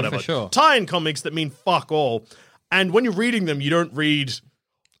Yeah, Earth yeah, or whatever. for sure. Tie-in comics that mean fuck all. And when you're reading them, you don't read...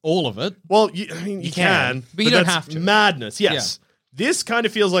 All of it. Well, you can, but you don't that's have to. Madness, yes. This kind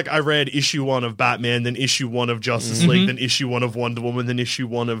of feels like I read issue 1 of Batman, then issue 1 of Justice League, then issue 1 of Wonder Woman, then issue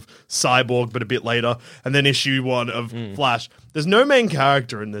 1 of Cyborg, but a bit later, and then issue 1 of Flash. There's no main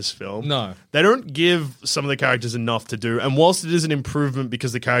character in this film. No. They don't give some of the characters enough to do, and whilst it is an improvement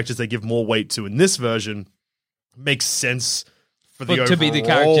because the characters they give more weight to in this version makes sense for the But to be the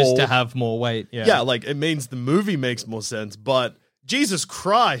characters overall- to have more weight. Yeah. yeah, like it means the movie makes more sense, but Jesus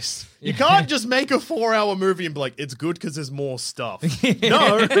Christ. You can't just make a 4-hour movie and be like, it's good because there's more stuff.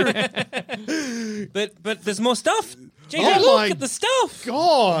 No. But there's more stuff. Jesus, Oh look my at the stuff.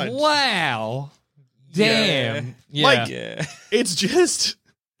 God. Wow. Damn. Yeah. Like, Yeah. it's just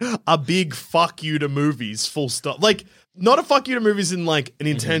a big fuck you to movies, full stop. Like, not a fuck you to movies in like an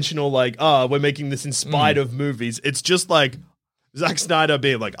intentional, like, we're making this in spite of movies. It's just like, Zack Snyder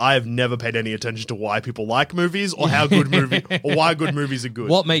being like, I have never paid any attention to why people like movies or how good movie or why good movies are good.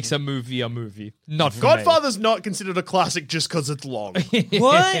 What makes a movie a movie? Not for Godfather's not considered a classic just because it's long.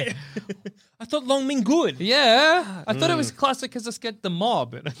 What? I thought long mean good. me. Yeah. I thought it was classic because it's got the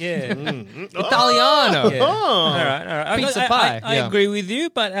mob in it. Yeah. Italiano. Yeah. All right. Pizza I pie, I yeah. agree with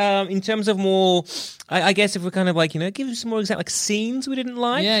you, but in terms of more, I guess if we're kind of like, give some more examples, like scenes we didn't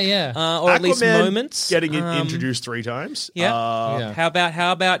like. Yeah. Or at least Aquaman moments. getting introduced 3 times. Yeah. Yeah.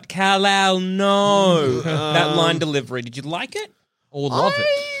 How about Kal-El? No. That line delivery. Did you like it? Or love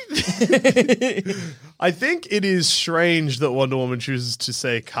it. I think it is strange that Wonder Woman chooses to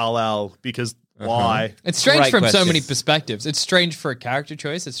say Kal-El because why? It's strange Great from so question. many perspectives. It's strange for a character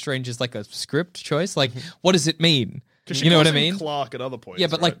choice. It's strange as like a script choice. Like, what does it mean? She You know what calls I him mean? Clark at other points. Yeah,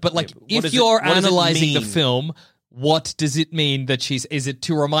 but right? like, What if does it- you're what does it analyzing the mean? film, what does it mean that is it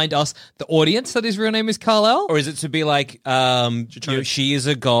to remind us, the audience, that his real name is Kal-El? Or is it to be like, she is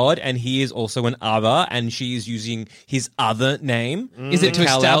a god and he is also an other and she is using his other name? Is it to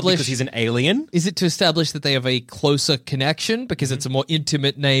Kal-El establish because he's an alien? Is it to establish that they have a closer connection because it's a more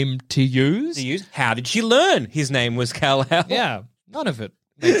intimate name to use? To use? How did she learn his name was Kal-El? Yeah, none of it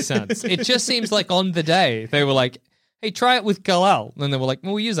makes sense. It just seems like on the day they were like, hey, try it with Kal-El. And they were like,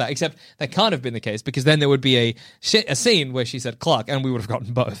 well, we'll use that. Except that can't have been the case because then there would be a scene where she said Clark and we would have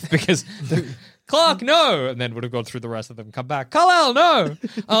gotten both because Clark, no. And then would have gone through the rest of them and come back. Kal-El, no.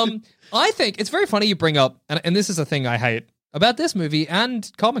 I think it's very funny you bring up, and this is a thing I hate about this movie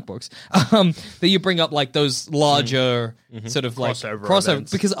and comic books, that you bring up like those larger sort of like Crossover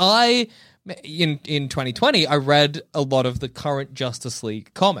events. because in 2020, I read a lot of the current Justice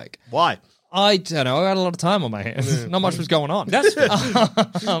League comic. why? I don't know. I had a lot of time on my hands. Not much was going on. That's fair.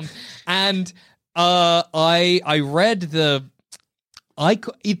 And I read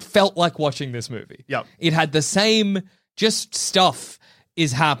it felt like watching this movie. Yep. It had the same just stuff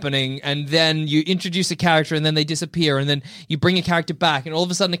is happening, and then you introduce a character and then they disappear, and then you bring a character back, and all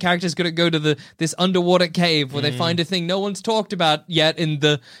of a sudden the character's going to go to this underwater cave where they find a thing no one's talked about yet in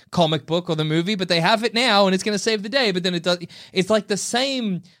the comic book or the movie, but they have it now and it's going to save the day. But then it's like the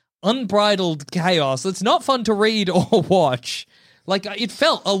same unbridled chaos. It's not fun to read or watch. Like, it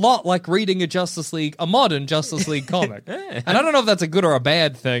felt a lot like reading a modern Justice League comic. And I don't know if that's a good or a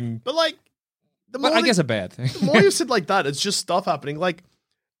bad thing. But like, But I guess a bad thing. the more you said like that, it's just stuff happening. Like,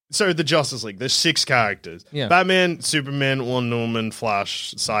 so the Justice League, there's 6 characters. Yeah. Batman, Superman, Wonder Woman,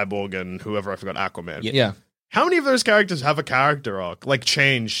 Flash, Cyborg, and whoever I forgot, Aquaman. Yeah. How many of those characters have a character arc, like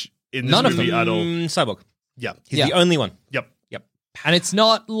change in this None of movie them. at all? Cyborg. Yeah. He's Yeah. the only one. Yep. And it's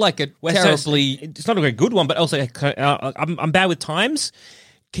not like a terribly... It's not a very good one, but also I'm bad with times.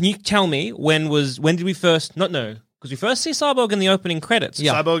 Can you tell me when did we first not know? Because we first see Cyborg in the opening credits.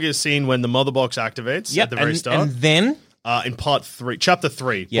 Yeah. Cyborg is seen when the Mother Box activates at the very start. And then In part 3, chapter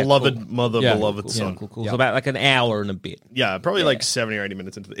 3, Yeah, beloved cool. mother, Yeah, beloved cool. son. cool. So about like an hour and a bit. Yeah, probably like 70 or 80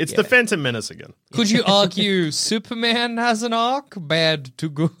 minutes into it. It's the Phantom Menace again. Could you argue Superman has an arc? Bad to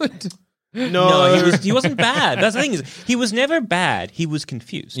good? No, he wasn't bad. That's the thing is, he was never bad. He was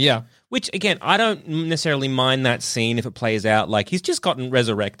confused. Yeah. Which, again, I don't necessarily mind that scene if it plays out like he's just gotten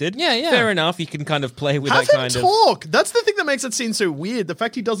resurrected. Yeah. Fair enough. You can kind of play with Have that him kind of... talk. That's the thing that makes that scene so weird. The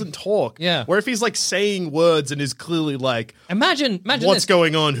fact he doesn't talk. Yeah. Where if he's like saying words and is clearly like, Imagine what's this.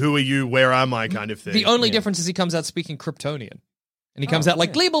 going on? Who are you? Where am I? Kind of thing. The only difference is he comes out speaking Kryptonian. And he comes out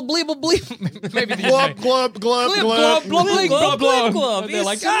like, bleeble, bleeble, bleep. Maybe the glub, glub, glub, glub, glub, glub. glub. And they're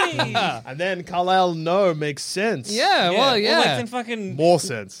like, ah! And then Kal-El no makes sense. Yeah, well, Or like yeah. then fucking... More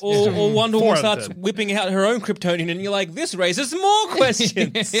sense. Or Wonder 4 Woman out of starts 10. whipping out her own Kryptonian, and you're like, this raises more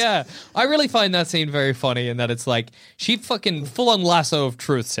questions. Yeah, I really find that scene very funny in that it's like she fucking full-on lasso of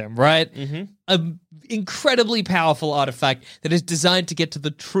truths him, right? Mm-hmm. An incredibly powerful artifact that is designed to get to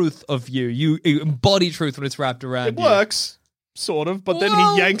the truth of you. You embody truth when it's wrapped around It you. works, sort of, but then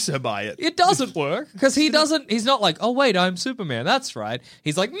Well, he yanks her by it. It doesn't work because he's not like, oh wait, I'm Superman. That's right.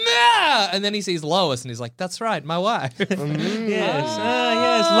 He's like, nah, and then he sees Lois and he's like, that's right, my wife. Yes,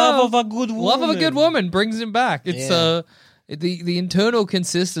 love of a good woman. Love of a good woman brings him back. It's Yeah. the internal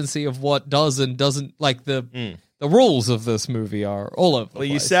consistency of what does and doesn't, like the rules of this movie are all over the Are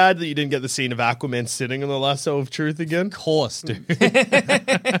you place. sad that you didn't get the scene of Aquaman sitting on the lasso of truth again? Of course, dude.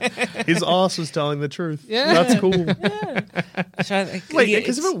 His ass was telling the truth. Yeah. That's cool. Wait, Yeah,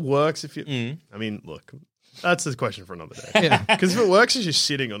 because if it's- it works, if you... I mean, look, that's a question for another day. Because if it works and she's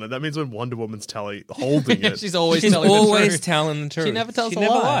sitting on it, that means when Wonder Woman's holding it... She's always She's telling the always truth. telling the truth. She never tells she a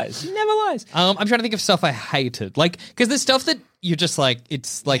never lie. lies. She never lies. I'm trying to think of stuff I hated, like because there's stuff that you're just like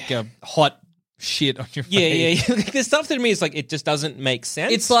it's like a hot shit on your face. Yeah. The stuff to me is like, it just doesn't make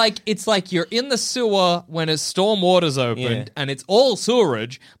sense. It's like you're in the sewer when a storm water's opened Yeah. and it's all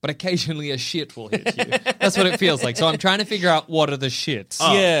sewerage, but occasionally a shit will hit you. That's what it feels like. So I'm trying to figure out what are the shits.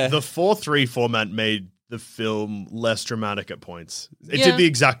 Yeah. The 4:3 format made the film less dramatic at points. It Yeah. did the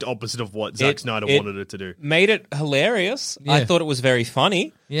exact opposite of what Zack Snyder it- wanted it to do. made it hilarious. Yeah. I thought it was very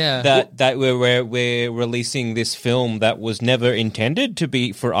funny. Yeah. That we're releasing this film that was never intended to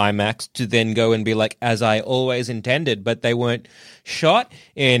be for IMAX to then go and be like, as I always intended, but they weren't shot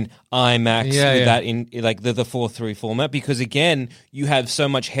in IMAX Yeah, with yeah. that in like the 4:3 format, because again, you have so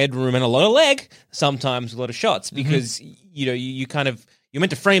much headroom and a lot of leg sometimes, a lot of shots, because you kind of, you're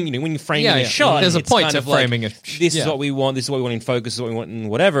meant to frame, when you frame Yeah, a yeah. shot, There's a it's point kind to of like, framing a this yeah. is what we want, this is what we want in focus, this is what we want in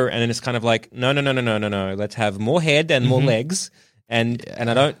whatever, and then it's kind of like, no, let's have more head and more legs. And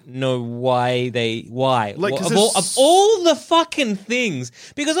I don't know why. Like, 'cause of all the fucking things,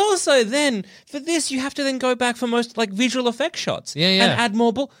 because also then for this you have to then go back for most like visual effect shots, Yeah, yeah. and add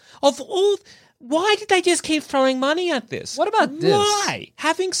more of all. Why did they just keep throwing money at this? What about this? Why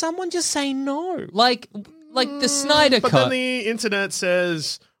having someone just say no? Like the Snyder But cut. then the internet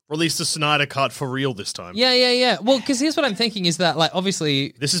says, release the Snyder cut for real this time. Yeah. Well, because here's what I'm thinking is that, like,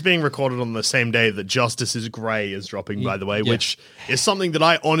 obviously, This is being recorded on the same day that Justice is Grey is dropping, by the way, which is something that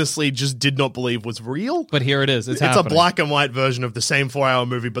I honestly just did not believe was real. but here it is. It's a happening. black and white version of the same 4-hour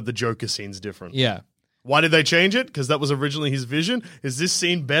movie, but the Joker scene's different. Yeah. Why did they change it? Because that was originally his vision. Is this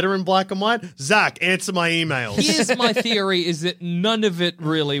scene better in black and white? Zach, answer my emails. Here's my theory: is that none of it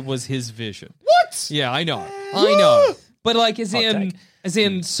really was his vision. What? Yeah, I know. But like, as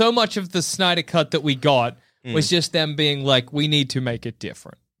in, so much of the Snyder cut that we got was just them being like, we need to make it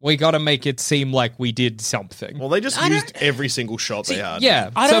different. We got to make it seem like we did something. Well, they just used every single shot they had.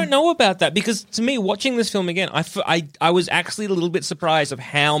 Yeah. I so- don't know about that because to me, watching this film again, I was actually a little bit surprised of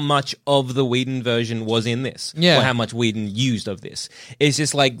how much of the Whedon version was in this, Yeah. or how much Whedon used of this. It's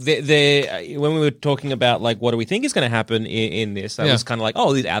just like when we were talking about like what do we think is going to happen in this, I was kind of like,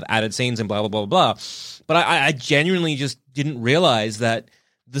 oh, these added scenes and blah blah blah blah. But I genuinely just didn't realize that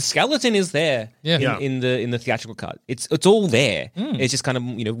the skeleton is there in the theatrical cut. It's all there. It's just kind of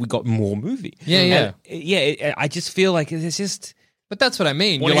we got more movie. I just feel like it's just. But that's what I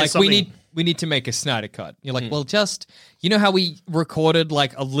mean. Wanna You're hear like, something- we need to make a Snyder cut. You're like, well, just how we recorded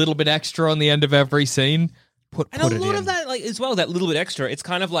like a little bit extra on the end of every scene. Put And a it lot in. of that, like as well, that little bit extra. It's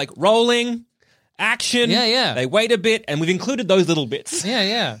kind of like rolling, action. Yeah. They wait a bit, and we've included those little bits.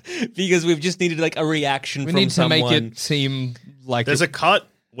 Yeah. Because we've just needed like a reaction We from need to someone. make it seem like There's a cut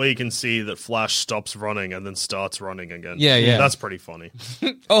where you can see that Flash stops running and then starts running again. Yeah. That's pretty funny.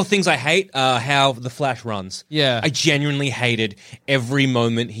 Oh, things I hate, how the Flash runs. Yeah. I genuinely hated every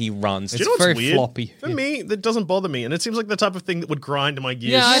moment he runs. Do you know what's very weird? floppy. For me, that doesn't bother me, and it seems like the type of thing that would grind my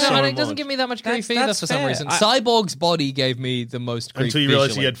gears. Yeah, I know, so and it doesn't much. give me that much grief That's either for some fair. reason. Cyborg's body gave me the most grief Until you realize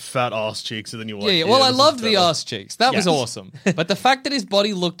visually. he had fat ass cheeks, and then you were like, Yeah. Well, I this is loved the better. ass cheeks. That was awesome. But the fact that his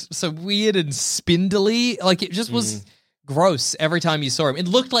body looked so weird and spindly, like it just was gross every time you saw him. It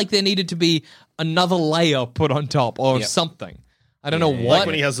looked like there needed to be another layer put on top or something. I don't know what. Like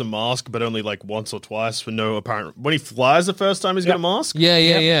when he has a mask, but only like once or twice for no apparent. When he flies the first time, he's got a mask. Yeah.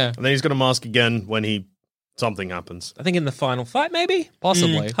 And then he's got a mask again when something happens. I think in the final fight, maybe?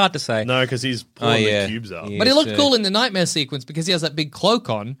 Possibly. Hard to say. No, because he's pulling yeah. the cubes out. Yeah. But he looked Yes, cool in the nightmare sequence because he has that big cloak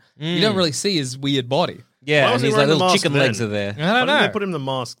on. You don't really see his weird body. Yeah, Why and was he his like, wearing the little mask chicken then? legs are there. I Why don't didn't know. they put him in the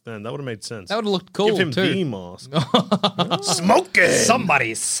mask then? That would have made sense. That would have looked cool Give him too. the mask. Smoking.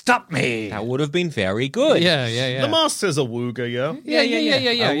 Somebody stop me. That would have been very good. Yeah. The mask says a wooga, yeah.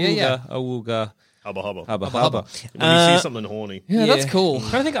 Yeah. Awooga. Hubba hubba. Hubba Hubba. hubba. When you see something horny. Yeah, that's cool. I'm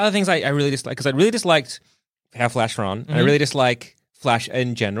trying to think of other things I really dislike, because I really disliked how Flash run, and I really dislike Flash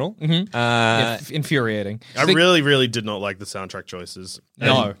in general. Infuriating. I really, really did not like the soundtrack choices.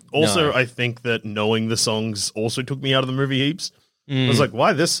 No, And also, no. I think that knowing the songs also took me out of the movie heaps. I was like,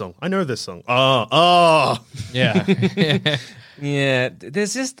 why this song? I know this song. Yeah. Yeah,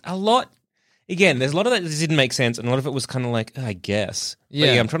 there's just a lot. Again, there's a lot of that that didn't make sense, and a lot of it was kind of like, I guess. But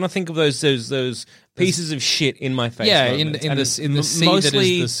Yeah. I'm trying to think of those pieces of shit in my face. Yeah, moments. in And the sea that is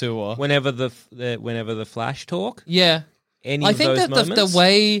mostly the sewer. Whenever the Flash talk, Yeah. any I of think those that the moments,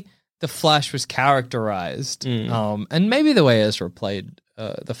 way the Flash was characterized, and maybe the way Ezra played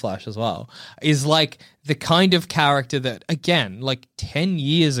the Flash as well, is like the kind of character that, again, like 10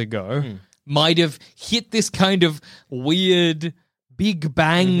 years ago, might have hit this kind of weird Big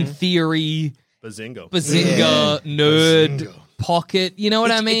Bang Theory Bazinga. nerd Bazinga. pocket. You know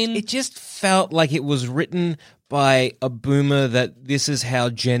what I mean? It just felt like it was written by a boomer that this is how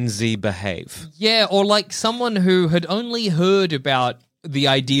Gen Z behave. Yeah, or like someone who had only heard about the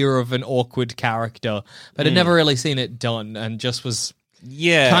idea of an awkward character, but had never really seen it done and just was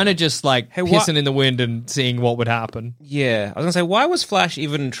Yeah. kind of just like Hey, pissing in the wind and seeing what would happen. Yeah. I was going to say, why was Flash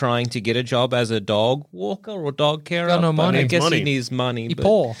even trying to get a job as a dog walker or dog carer? Got no But money. I guess Money. he needs money. He but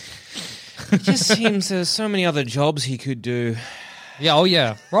poor. It just seems there's so many other jobs he could do. Yeah, oh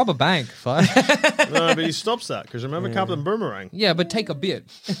yeah. Rob a bank. Fine. No, but he stops that because remember Captain Boomerang? Yeah, but take a bit.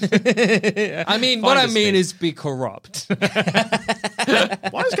 I mean, what Find I a mean space. is be corrupt.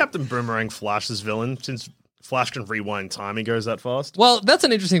 Why is Captain Boomerang Flash's villain? Since Flash can rewind time, he goes that fast. Well, that's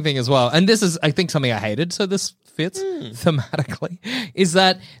an interesting thing as well. And this is, I think, something I hated, so this fits thematically, is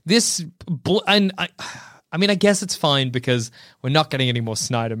that this... and I mean, I guess it's fine because we're not getting any more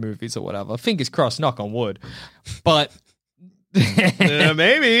Snyder movies or whatever. Fingers crossed, knock on wood. But... Yeah,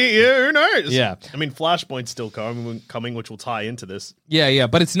 maybe. Yeah, who knows? Yeah. I mean, Flashpoint's still coming, which will tie into this. Yeah,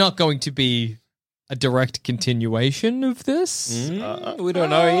 but it's not going to be a direct continuation of this. We don't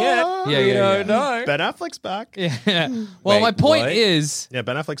know yet. Yeah, we yeah, don't yeah. know. Ben Affleck's back. Yeah. Well, Wait, my point what? is Yeah,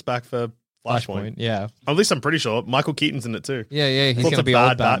 Ben Affleck's back for Flashpoint. Yeah. At least I'm pretty sure. Michael Keaton's in it too. Yeah, he's Thought going it's to a be bad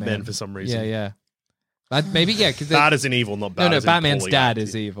old Batman. for some reason. Yeah. Maybe, yeah. Cause Bad as in evil, not bad no, as in Batman's poorly dad acted.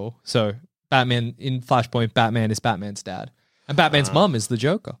 is evil. So Batman, in Flashpoint, Batman is Batman's dad. And Batman's mum is the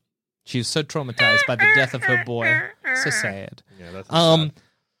Joker. She was so traumatized by the death of her boy. So sad. Yeah, that's sad.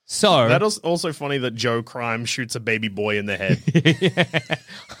 So That is also funny that Joe Crime shoots a baby boy in the head.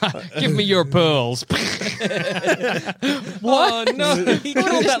 give me your pearls. Oh, no. He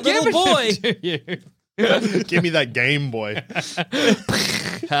killed that little boy. Give me that Game Boy.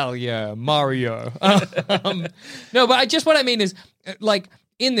 Hell yeah, Mario. No, but what I mean is, like,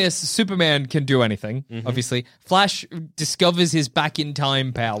 in this, Superman can do anything, obviously. Flash discovers his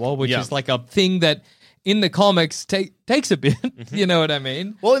back-in-time power, which is like a thing that in the comics takes a bit. You know what I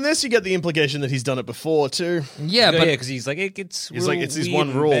mean? Well, in this, you get the implication that he's done it before, too. Yeah, but because he's like, it's his weird one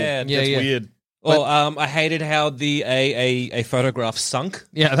and rule. bad. Yeah, It's yeah. weird. Well, I hated how a photograph sunk.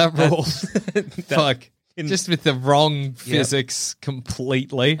 yeah, that rules. Fuck. Just with the wrong physics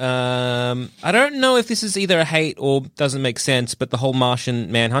completely. I don't know if this is either a hate or doesn't make sense, but the whole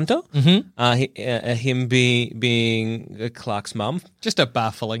Martian Manhunter, him being Clark's mum. Just a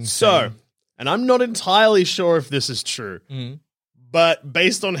baffling So, thing. and I'm not entirely sure if this is true, but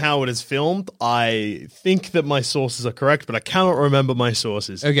based on how it is filmed, I think that my sources are correct, but I cannot remember my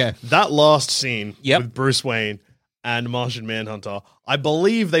sources. Okay. That last scene Yep. with Bruce Wayne and Martian Manhunter, I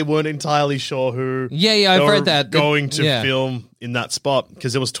believe they weren't entirely sure who Yeah, I've they were read that. going to Yeah. film in that spot,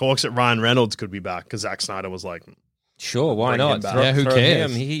 because there was talks that Ryan Reynolds could be back, because Zack Snyder was like, Sure, why Bring him not? back. Yeah, who Throw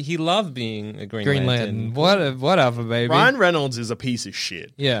cares? him. He loved being a Green, Green Lantern. Lantern. Whatever, baby. Ryan Reynolds is a piece of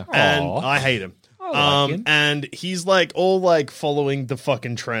shit. Yeah. And Aw. I hate him. like him. And he's like all like following the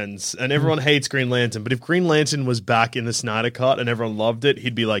fucking trends, and everyone hates Green Lantern. But if Green Lantern was back in the Snyder Cut and everyone loved it,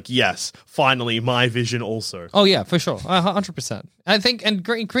 he'd be like, yes, finally, my vision also. Oh yeah, for sure, 100%. I think, and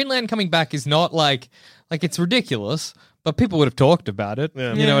Green Lantern coming back is not like it's ridiculous, but people would have talked about it.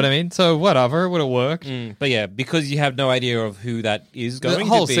 Yeah. You know what I mean? So whatever, would have worked. But yeah, because you have no idea of who that is The going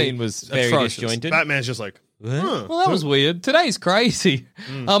whole to be, scene was very atrocious. disjointed. Batman's just like, huh. Well, that was weird. Today's crazy.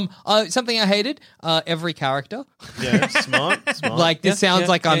 Something I hated. Every character. Yeah, smart. Like this sounds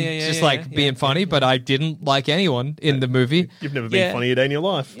like I'm just yeah, like being funny, but I didn't like anyone in the movie. You've never been Yeah. funny a day in your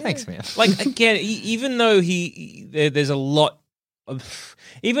life. Thanks, man. Like again, even though there's a lot of,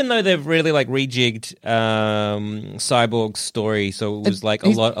 even though they've really like rejigged Cyborg's story, so it was like a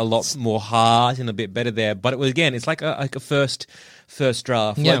lot more heart and a bit better there. But it was again, it's like a first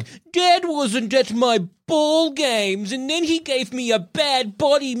draft. Yeah. Like, Dad wasn't at my ball games, and then he gave me a bad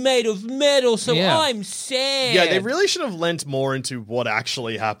body made of metal, so Yeah. I'm sad. Yeah, they really should have lent more into what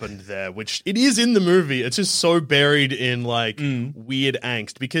actually happened there, which it is in the movie. It's just so buried in like weird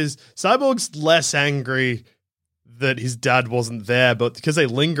angst, because Cyborg's less angry that his dad wasn't there, but because they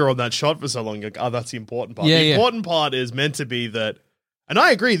linger on that shot for so long, you're like, oh, that's the important part. Yeah, the yeah. important part is meant to be that, and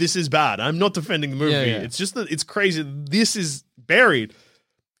I agree, this is bad. I'm not defending the movie. Yeah, yeah. It's just that it's crazy. This is buried.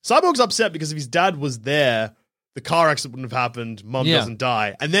 Cyborg's upset because if his dad was there, the car accident wouldn't have happened. Mum Yeah. doesn't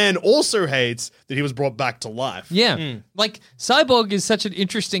die. And then also hates that he was brought back to life. Yeah. Like Cyborg is such an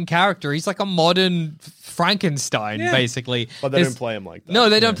interesting character. He's like a modern Frankenstein, basically. But they There's- don't play him like that. No,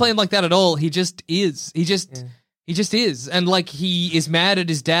 they don't play him like that at all. He just is. He just is. And like he is mad at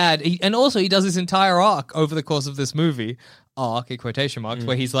his dad. And also he does his entire arc over the course of this movie. Arc in quotation marks,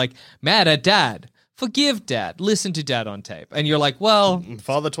 where he's like mad at dad. Forgive dad. Listen to dad on tape. And you're like, well,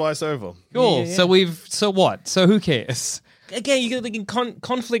 Father twice over. cool. So what? So who cares? Again, you get like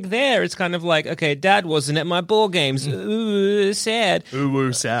conflict there. It's kind of like, okay, Dad wasn't at my ball games. Ooh, sad.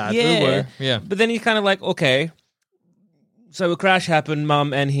 Ooh, sad. Yeah. Yeah. But then he's kind of like, okay, so a crash happened,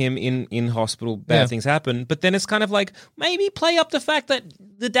 Mum and him in hospital, bad things happen. But then it's kind of like, maybe play up the fact that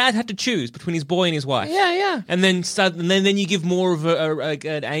the dad had to choose between his boy and his wife. Yeah. And then then you give more of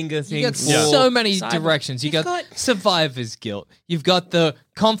an anger thing. You got for so many Cyborg. directions. You You've got survivor's guilt. You've got the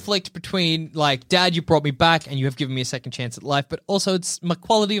conflict between like, Dad, you brought me back and you have given me a second chance at life, but also my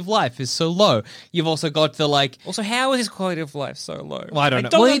quality of life is so low. You've also got the like, Also, how is his quality of life so low? Well, I don't know.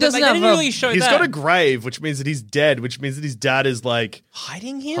 Well, he doesn't they have didn't a- really show He's that. got a grave, which means that he's dead, which means that his dad is like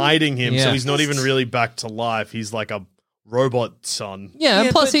hiding him. hiding him, so Yeah. he's not even really back to life. He's like a robot son. yeah, and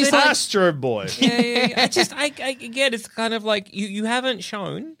Yeah, plus but he's then like, Astro Boy. Yeah. I get it's kind of like you haven't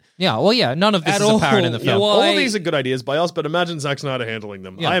shown none of this at is apparent in the all. film. Why- All of these are good ideas by us, but imagine Zack Snyder handling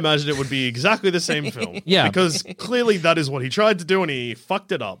them. Yeah. I imagine it would be exactly the same film. Yeah. Because clearly that is what he tried to do and he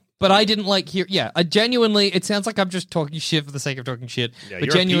fucked it up. But I didn't like hear. Yeah, I genuinely. It sounds like I'm just talking shit for the sake of talking shit. Yeah, but you're a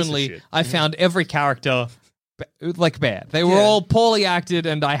piece of genuinely, shit. I found every character like bad. They were Yeah. all poorly acted,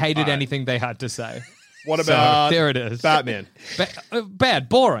 and I hated Alright. anything they had to say. What So, about there it is. Batman? Bad,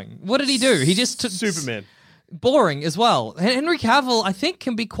 boring. What did he do? He just took Superman. boring as well. Henry Cavill, I think,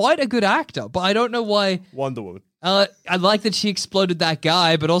 can be quite a good actor, but I don't know why. Wonder Woman. I like that she exploded that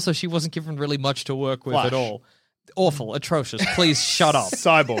guy, but also she wasn't given really much to work with Flash. at all. Awful, atrocious. Please shut up.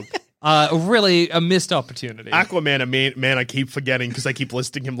 Cyborg. Really a missed opportunity. Aquaman, a man I keep forgetting because I keep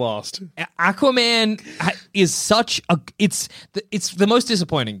listing him last. Aquaman is such a it's the most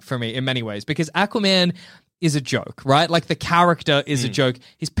disappointing for me in many ways because Aquaman is a joke, right? Like the character is a joke.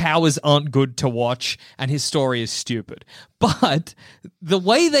 His powers aren't good to watch and his story is stupid. But the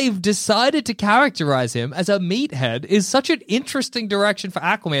way they've decided to characterize him as a meathead is such an interesting direction for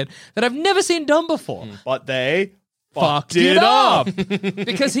Aquaman that I've never seen done before. But they Fucked it up.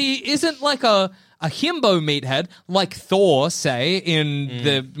 Because he isn't like a himbo meathead like Thor, say, in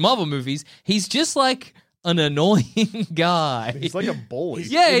the Marvel movies. He's just like an annoying guy. He's like a bully.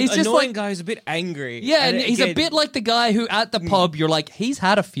 Yeah, he's just annoying like guy who's a bit angry. yeah, and he's a again- bit like the guy who at the pub you're like, he's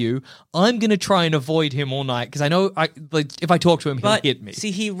had a few. I'm gonna try and avoid him all night because I know if I talk to him, But he'll hit me.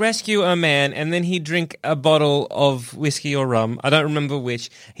 see, he rescue a man and then he drink a bottle of whiskey or rum. I don't remember which.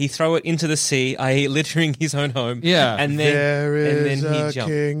 He throw it into the sea, i.e., littering his own home. Yeah. and then There and is then he a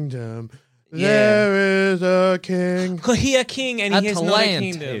jumped. kingdom. Yeah. There is a king. He a king and he has not a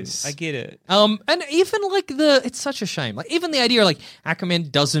kingdom. Atlantis. I get it. And even like it's such a shame. Like even the idea, like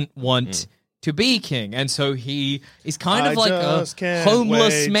Aquaman doesn't want to be king, and so he is kind of I like a just can't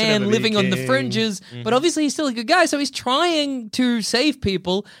homeless wait to man never be living on the king. fringes. But obviously, he's still a good guy, so he's trying to save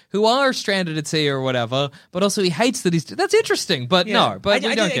people who are stranded at sea or whatever. But also, he hates that he's. That's interesting, but no, but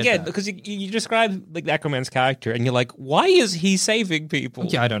we don't get again that. because you describe like Aquaman's character and you're like, why is he saving people?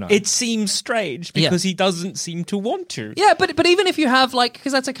 Yeah, I don't know. It seems strange because he doesn't seem to want to. Yeah, but even if you have like,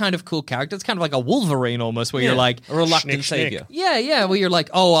 because that's a kind of cool character, it's kind of like a Wolverine almost, where you're like, a reluctant Schnick, schnick. savior. yeah, where you're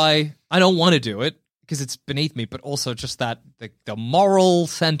like, oh, I don't want to do it because it's beneath me, but also just that the moral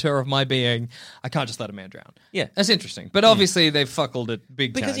center of my being, I can't just let a man drown. Yeah. That's interesting. But obviously they fuckled it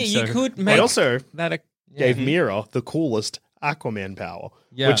big Because time. you so- could They make also that gave Mira the coolest Aquaman power,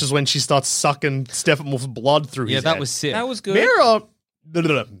 Yeah. which is when she starts sucking Steppenwolf's blood through Yeah, his that head. was sick. that was good.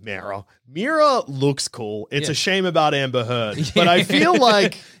 Mira looks cool. It's Yeah. a shame about Amber Heard, but I feel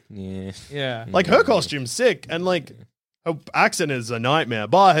like Yeah. like her costume's sick and like her accent is a nightmare.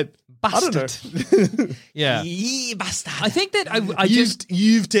 But I don't know. Yeah. Yeah, bastard. I think that I just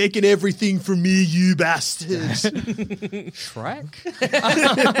You've taken everything from me, you bastards. Shrek?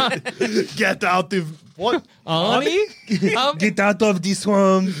 Get out of what? Arnie? Get out of this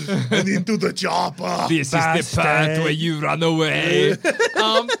one and into the chopper. This is the part where you run away.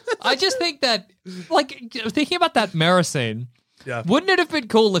 I just think that, like, thinking about that Mera scene, Yeah. wouldn't it have been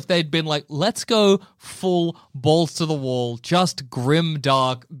cool if they'd been like, let's go full balls to the wall, just grim,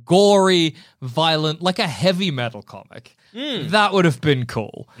 dark, gory, violent, like a heavy metal comic? That would have been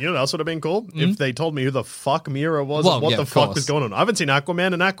cool. You know what else would have been cool? If they told me who the fuck Mira was Well, and what yeah, the of fuck course. was going on. I haven't seen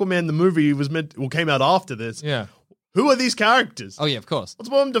Aquaman, and Aquaman, the movie, came out after this. Yeah. Who are these characters? Oh, yeah, of course. What's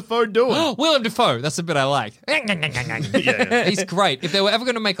Willem Dafoe doing? Willem Dafoe, that's the bit I like. yeah. He's great. If they were ever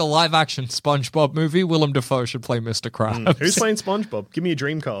going to make a live-action SpongeBob movie, Willem Dafoe should play Mr. Krabs. Who's playing SpongeBob? Give me a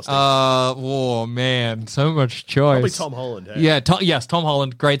dream casting. Oh, man. So much choice. Probably Tom Holland. Hey? Yeah, yes, Tom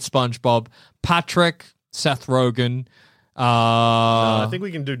Holland, great SpongeBob. Patrick, Seth Rogen. I think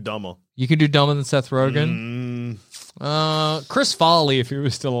we can do dumber. You can do dumber than Seth Rogen. Chris Farley, if he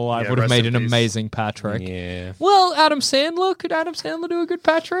was still alive, Yeah, would have rest made in an peace. amazing Patrick. Yeah. Well, Adam Sandler, could Adam Sandler do a good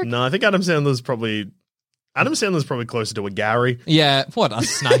Patrick? No, I think Adam Sandler's probably closer to a Gary. Yeah, what, a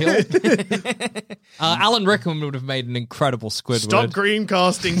snail? Alan Rickman would have made an incredible Squidward. Stop green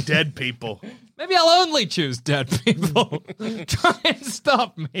casting dead people. Maybe I'll only choose dead people. Try and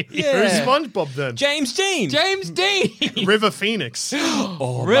stop me. Who's SpongeBob then? James Dean. James Dean. River Phoenix.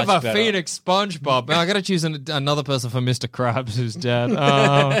 Oh, River much better. Phoenix SpongeBob. I got to choose another person for Mr. Krabs who's dead.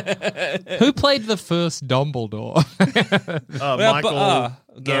 Who played the first Dumbledore? Well, Michael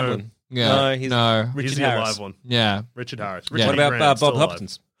Gambling. Yeah, No, he's no. He's Richard the Harris. alive one. Yeah. Richard Harris. Yeah. What Richard about Grant, Bob still alive.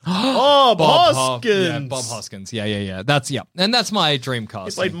 Hopkins? Oh, Bob Hoskins. Yeah, Bob Hoskins. Yeah. That's and that's my dream cast.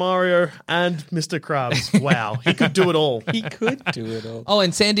 He played Mario and Mr. Krabs. Wow, he could do it all. He could do it all. Oh,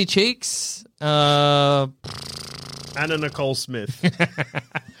 and Sandy Cheeks. Anna Nicole Smith.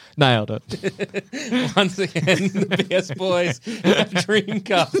 Nailed it. Once again, the BS boys have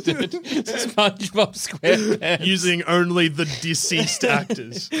dreamcasted SpongeBob SquarePants. Using only the deceased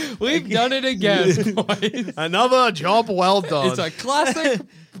actors. We've done it again, boys. Another job well done. It's a classic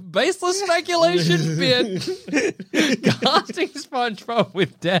baseless speculation bit. Casting SpongeBob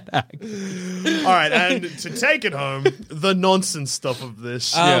with dead actors. All right, and to take it home, the nonsense stuff of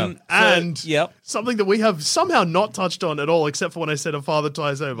this. And yep. something that we have somehow not touched on at all, except for when I said a father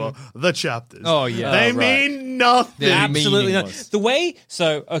ties over, the chapters. Oh, yeah. They Oh, right. mean nothing. They're Absolutely not. meaningless. The way,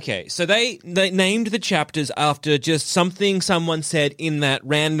 so they named the chapters after just something someone said in that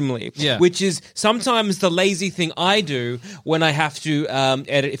randomly. Yeah. Which is sometimes the lazy thing I do when I have to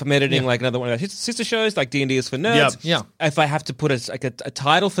edit. if I'm editing like another one of our sister shows, like D&D is for nerds, Yeah. if I have to put a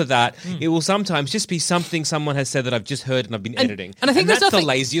title for that, it will sometimes just be something someone has said that I've just heard and I've been editing. and I think there's that's nothing-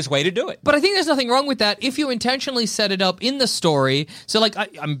 the laziest way to do it. But I think there's nothing wrong with that if you intentionally set it up in the story. So, like,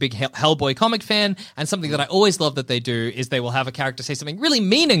 I'm a big Hellboy comic fan, and something that I always love that they do is they will have a character say something really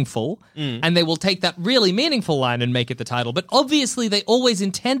meaningful, and they will take that really meaningful line and make it the title. But obviously, they always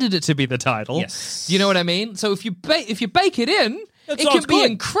intended it to be the title. Yes. You know what I mean? So if you bake it in, That it can sounds be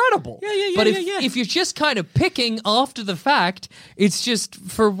good. incredible. Yeah, But yeah. if you're just kind of picking after the fact, it's just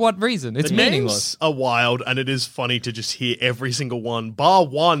for what reason? It's The meaningless. names are wild, and it is funny to just hear every single one, bar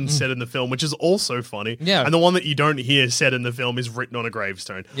one said in the film, which is also funny. Yeah. And the one that you don't hear said in the film is written on a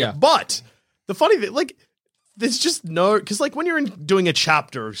gravestone. Yeah. But the funny thing, like, there's just no, because like when you're doing a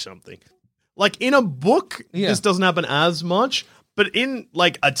chapter or something, like in a book, this doesn't happen as much. But in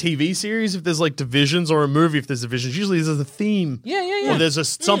like a TV series, if there's like divisions, or a movie, if there's divisions, usually there's a theme. Yeah. Or there's a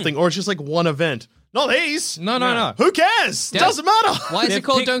something, or it's just like one event. Not these. No. Who cares? Yeah. Doesn't matter. Why is They've it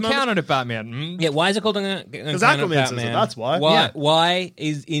called picked Don't moments- Count on it, Batman? Yeah, why is it called Because Aquaman says it, that's why. Why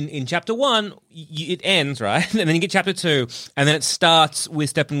is in chapter 1 it ends, right? And then you get chapter 2, and then it starts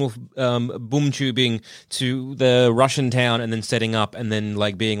with Steppenwolf boom tubing to the Russian town, and then setting up, and then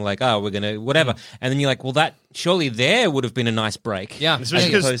like being like, oh, we're gonna whatever, and then you're like, well, that surely there would have been a nice break. Yeah. Especially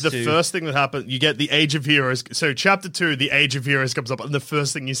As because opposed the to- first thing that happened, you get the Age of Heroes. So chapter 2, the Age of Heroes comes up, and the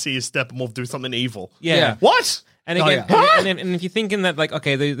first thing you see is Steppenwolf do something evil. Yeah. What? And again, and if you're thinking that, like,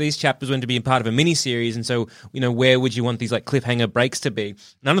 okay, these chapters were to be part of a mini series, and so where would you want these like cliffhanger breaks to be?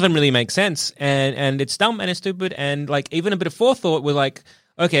 None of them really make sense, and it's dumb and it's stupid, and like even a bit of forethought. We're like,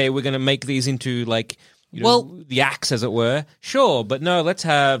 okay, we're going to make these into like the acts, as it were. Sure, but no, let's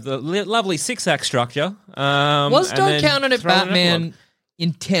have the lovely 6-act structure. Was and Don't then Count on It throw in an Batman epilogue.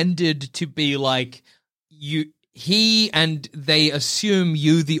 intended to be like he and they assume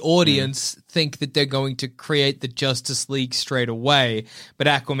you, the audience, think that they're going to create the Justice League straight away, but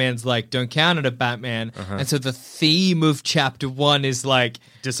Aquaman's like, don't count on it, Batman. And so the theme of chapter 1 is like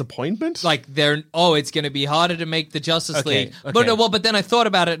Disappointment? it's going to be harder to make the Justice Okay, League. okay. But then I thought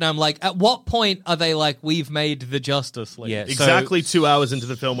about it and I'm like, at what point are they like, we've made the Justice League? Yeah, so- exactly 2 hours into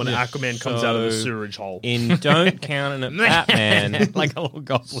the film when Aquaman comes out of the sewerage hole. in Don't Count on It, Batman. like a little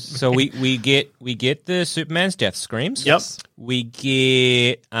goblin. So we get the Superman's death screams. Yep. We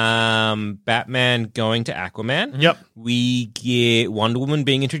get Batman going to Aquaman. Yep. We get Wonder Woman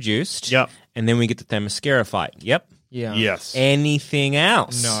being introduced. Yep. And then we get the Themyscira fight. Yep. Yeah. Yes. Anything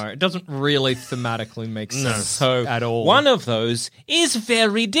else? No, it doesn't really thematically make sense So at all. one of those is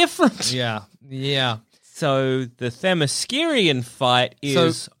very different. Yeah. So the Themyscirian fight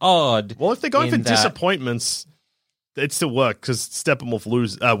is odd. Well, if they're going for in that- disappointments, it still works because Steppenwolf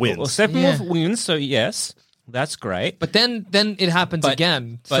wins. Well, Steppenwolf wins, so yes, that's great. But then it happens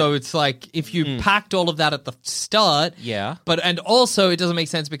again. So it's like if you packed all of that at the start. Yeah. And also it doesn't make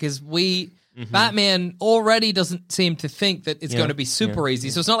sense because Batman already doesn't seem to think that it's going to be super easy.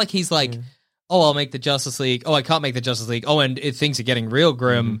 So it's not like he's like, oh, I'll make the Justice League. Oh, I can't make the Justice League. Oh, and things are getting real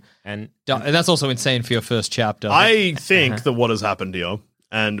grim. And And that's also insane for your first chapter. I think that what has happened here,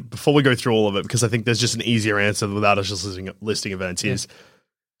 and before we go through all of it, because I think there's just an easier answer without us just listing events, is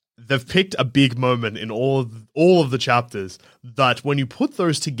they've picked a big moment in all of the chapters that when you put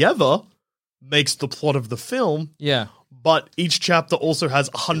those together makes the plot of the film. Yeah. But each chapter also has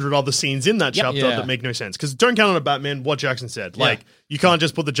 100 other scenes in that chapter Yeah. that make no sense. Because Don't Count on a Batman, what Jackson said. Like, you can't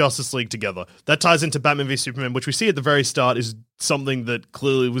just put the Justice League together. That ties into Batman v Superman, which we see at the very start is something that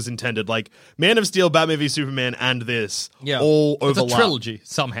clearly was intended. Like, Man of Steel, Batman v Superman, and this all overlap. It's a trilogy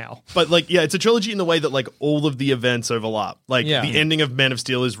somehow. But, like, it's a trilogy in the way that, like, all of the events overlap. Like, the ending of Man of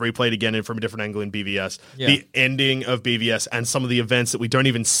Steel is replayed again from a different angle in BVS. Yeah. The ending of BVS and some of the events that we don't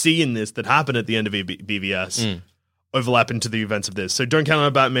even see in this that happen at the end of BVS overlap into the events of this. So Don't Count on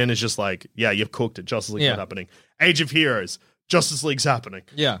a Batman is just like, you've cooked it. Justice League's not happening. Age of Heroes, Justice League's happening.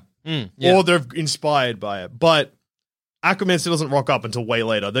 Yeah. Or they're inspired by it. But Aquaman still doesn't rock up until way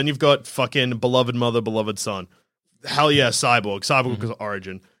later. Then you've got fucking beloved mother, beloved son. Hell yeah, Cyborg. Cyborg is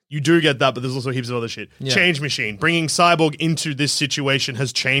origin. You do get that, but there's also heaps of other shit. Yeah. Change Machine. Bringing Cyborg into this situation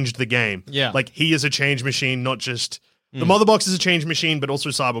has changed the game. Yeah. Like, he is a change machine, not just... The Mother Box is a change machine, but also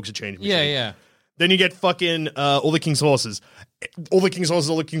Cyborg's a change machine. Yeah. Then you get fucking all the King's Horses. All the King's Horses,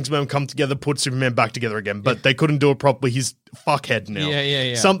 all the King's Men come together, put Superman back together again, but they couldn't do it properly. He's fuckhead now.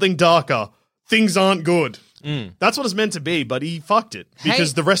 Yeah. Something darker. Things aren't good. That's what it's meant to be, but he fucked it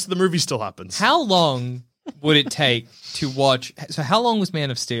because the rest of the movie still happens. How long would it take to watch? So how long was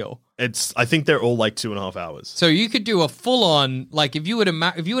Man of Steel? I think they're all like 2.5 hours. So you could do a full on, like if you were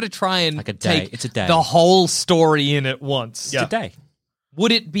to try and Like a day. take It's a day. the whole story in at once. Yeah. Today.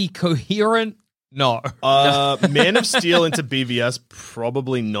 Would it be coherent? No. Man of Steel into BVS,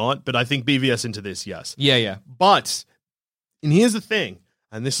 probably not, but I think BVS into this, yes. Yeah. But, and here's the thing,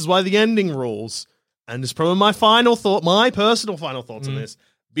 and this is why the ending rules, and it's probably my personal final thoughts on this.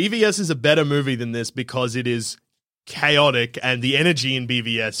 BVS is a better movie than this because it is chaotic, and the energy in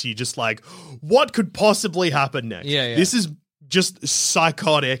BVS, you just like, what could possibly happen next? Yeah. This is just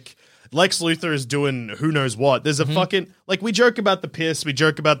psychotic. Lex Luthor is doing who knows what. There's a fucking, like, we joke about the piss, we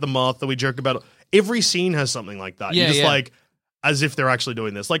joke about the Martha, we joke about, every scene has something like that. Yeah, You're just yeah. like, as if they're actually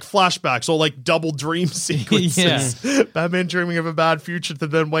doing this. Like flashbacks or like double dream sequences. Batman dreaming of a bad future to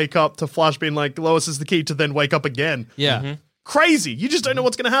then wake up, to Flash being like, Lois is the key, to then wake up again. Yeah. Crazy. You just don't know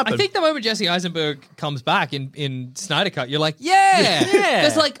what's going to happen. I think the moment Jesse Eisenberg comes back in Snyder Cut, you're like, yeah.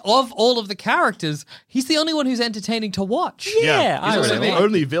 There's like, of all of the characters, he's the only one who's entertaining to watch. Yeah, He's I also know. the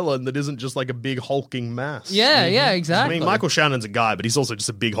only villain that isn't just like a big hulking mass. Yeah, I exactly. mean, Michael Shannon's a guy, but he's also just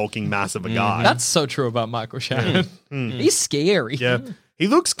a big hulking mass of a guy. That's so true about Michael Shannon. He's scary. Yeah. He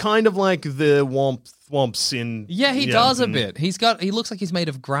looks kind of like the Womps in... Yeah, he does a bit. He looks like he's made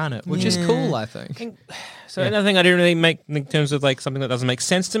of granite, which is cool, I think. So another thing I didn't really make in terms of like something that doesn't make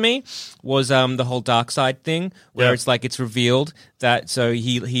sense to me was the whole dark side thing, where Yeah. it's like it's revealed that so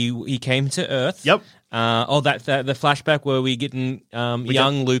he came to Earth. Yep. The flashback where we get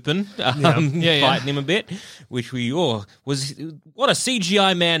young Lupin fighting him a bit, which was what a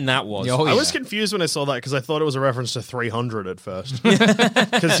CGI man that was. Oh, I was confused when I saw that because I thought it was a reference to 300 at first.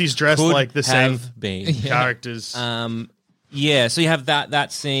 Because he's dressed Could like the same have been. characters. Yeah, so you have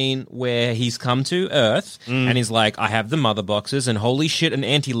that scene where he's come to Earth and he's like, I have the mother boxes and holy shit, an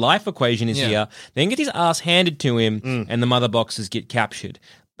anti-life equation is here. Then gets his ass handed to him and the mother boxes get captured.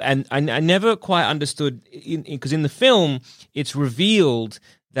 And I never quite understood, because in the film, it's revealed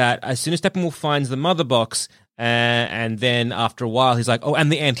that as soon as Steppenwolf finds the mother box, and then after a while, he's like, oh,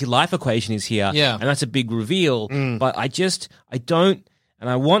 and the anti-life equation is here. Yeah. And that's a big reveal. But I don't... And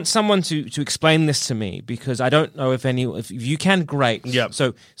I want someone to explain this to me because I don't know if you can, great. Yep.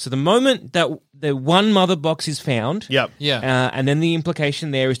 So the moment that the one mother box is found, Yep. and then the implication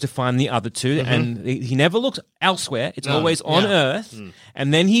there is to find the other two, and he never looks elsewhere. It's always on Earth,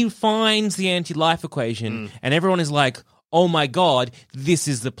 and then he finds the anti-life equation, and everyone is like, "Oh my God, this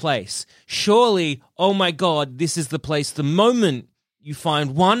is the place." Surely, oh my God, this is the place. The moment you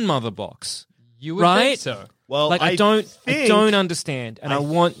find one mother box, You would right? think so. Well, like I don't understand, and I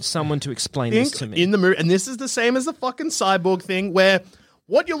want someone to explain this to me. in the movie, and this is the same as the fucking cyborg thing, where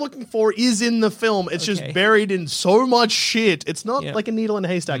what you're looking for is in the film. It's just buried in so much shit. It's not like a needle in a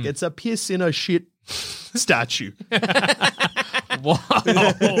haystack. It's a piss in a shit statue. Wow.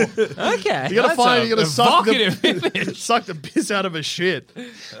 Okay, You gotta suck evocative suck the piss out of a shit.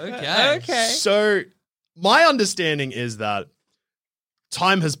 Okay. So my understanding is that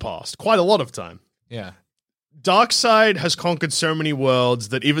time has passed, quite a lot of time. Yeah. Darkseid has conquered so many worlds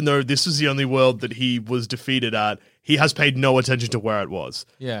that even though this is the only world that he was defeated at, he has paid no attention to where it was.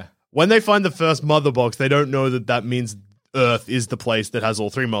 Yeah. When they find the first mother box, they don't know that means Earth is the place that has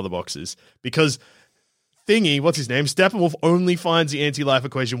all three mother boxes. Because what's his name? Steppenwolf only finds the anti-life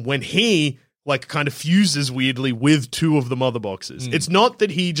equation when he like kind of fuses weirdly with two of the mother boxes. It's not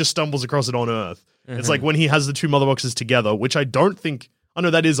that he just stumbles across it on Earth. It's like when he has the two mother boxes together, which I don't think... Oh, no,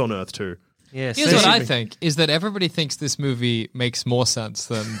 that is on Earth too. Yes. Here's what I think, is that everybody thinks this movie makes more sense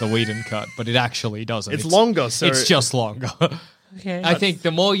than the Whedon cut, but it actually doesn't. It's longer, so... It's just longer. Okay. I think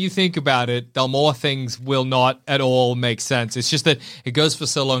the more you think about it, the more things will not at all make sense. It's just that it goes for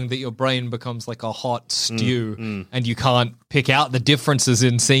so long that your brain becomes like a hot stew and you can't pick out the differences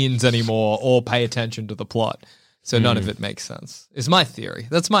in scenes anymore or pay attention to the plot. So none of it makes sense. Is my theory.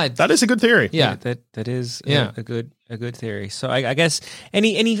 That is a good theory. Yeah. That is Yeah. a good theory. So I guess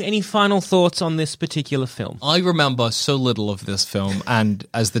any final thoughts on this particular film? I remember so little of this film, and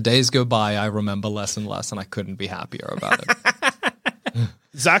as the days go by, I remember less and less, and I couldn't be happier about it.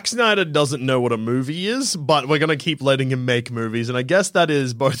 Zack Snyder doesn't know what a movie is, but we're going to keep letting him make movies, and I guess that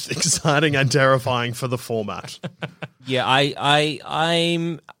is both exciting and terrifying for the format. Yeah,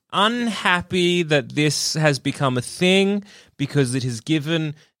 I'm unhappy that this has become a thing because it has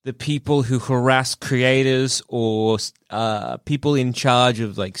given the people who harass creators or people in charge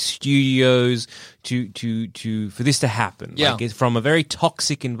of like studios for this to happen. Yeah. Like it's from a very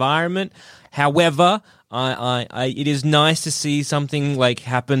toxic environment. However, it is nice to see something like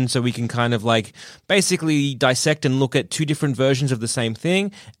happen so we can kind of like basically dissect and look at two different versions of the same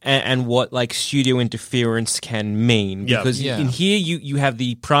thing and what like studio interference can mean. Yeah. Because in here you have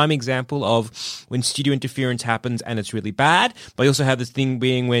the prime example of when studio interference happens and it's really bad, but you also have this thing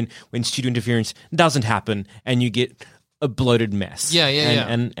being when studio interference doesn't happen and you get a bloated mess. Yeah.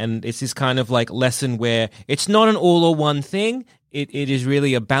 And it's this kind of like lesson where it's not an all or one thing. It is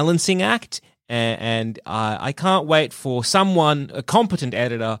really a balancing act. And I can't wait for someone, a competent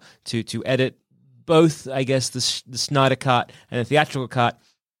editor, to edit both, I guess, the Snyder cut and the theatrical cut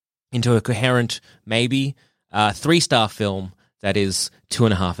into a coherent, maybe 3-star film that is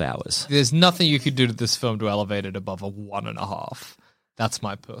 2.5 hours. There's nothing you could do to this film to elevate it above a 1.5. That's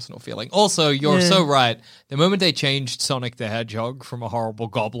my personal feeling. Also, you're so right. The moment they changed Sonic the Hedgehog from a horrible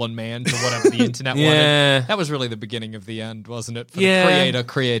goblin man to whatever the internet wanted, that was really the beginning of the end, wasn't it? For the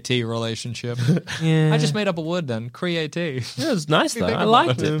creator-createe relationship. I just made up a word then. Createe. It was nice, though. I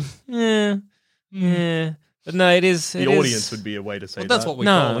liked it. Yeah. But no, it is... The audience would be a way to say that. That's what we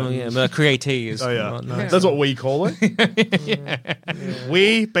call it. Yeah, but createe is... Oh, yeah. not nice. That's what we call it.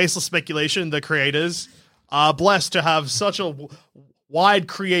 We, Baseless Speculation, the creators, are blessed to have such a wide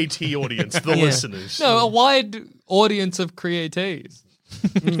createe audience, the listeners. No, a wide audience of createes.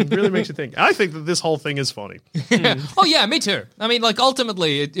 Really makes you think. I think that this whole thing is funny. Oh, yeah, me too. I mean, like,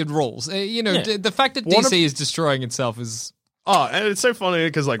 ultimately, it rules. The fact that DC is destroying itself is... Oh, and it's so funny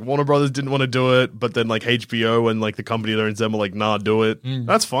because like Warner Brothers didn't want to do it, but then like HBO and like the company that owns them were like, nah, do it.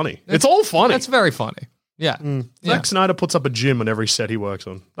 That's funny. It's all funny. That's very funny. Yeah. Zack Snyder puts up a gym on every set he works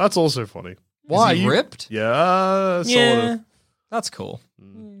on. That's also funny. Why? Is he ripped? Yeah, sort of. That's cool.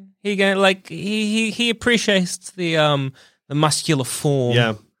 He appreciates the muscular form.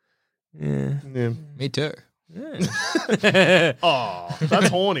 Yeah. Me too. Oh, that's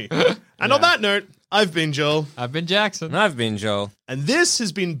horny. And on that note, I've been Joel. I've been Jackson. I've been Joel. And this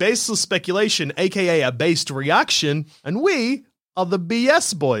has been Baseless Speculation, aka a based reaction, and we are the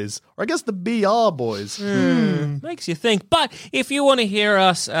BS boys, or I guess the BR boys. Makes you think. But if you want to hear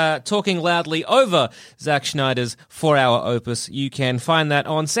us talking loudly over Zack Snyder's 4-hour opus, you can find that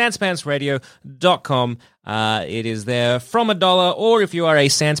on sanspantsradio.com. It is there from $1, or if you are a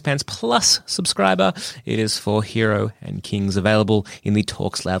Sanspants Plus subscriber, it is for Hero and Kings, available in the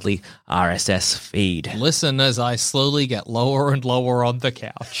Talks Loudly RSS feed. Listen as I slowly get lower and lower on the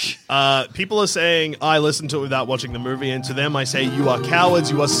couch. People are saying I listened to it without watching the movie, and to them I say, you are cowards,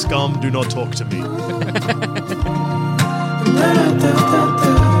 you are scum, do not talk to me.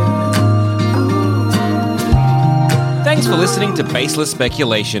 Thanks for listening to Baseless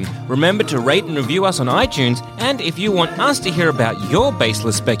Speculation. Remember to rate and review us on iTunes, and if you want us to hear about your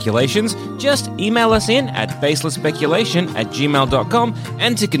baseless speculations, just email us in at baselesspeculation@gmail.com,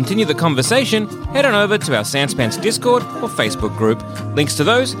 and to continue the conversation, head on over to our Sanspants Discord or Facebook group. Links to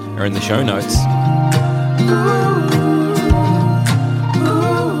those are in the show notes.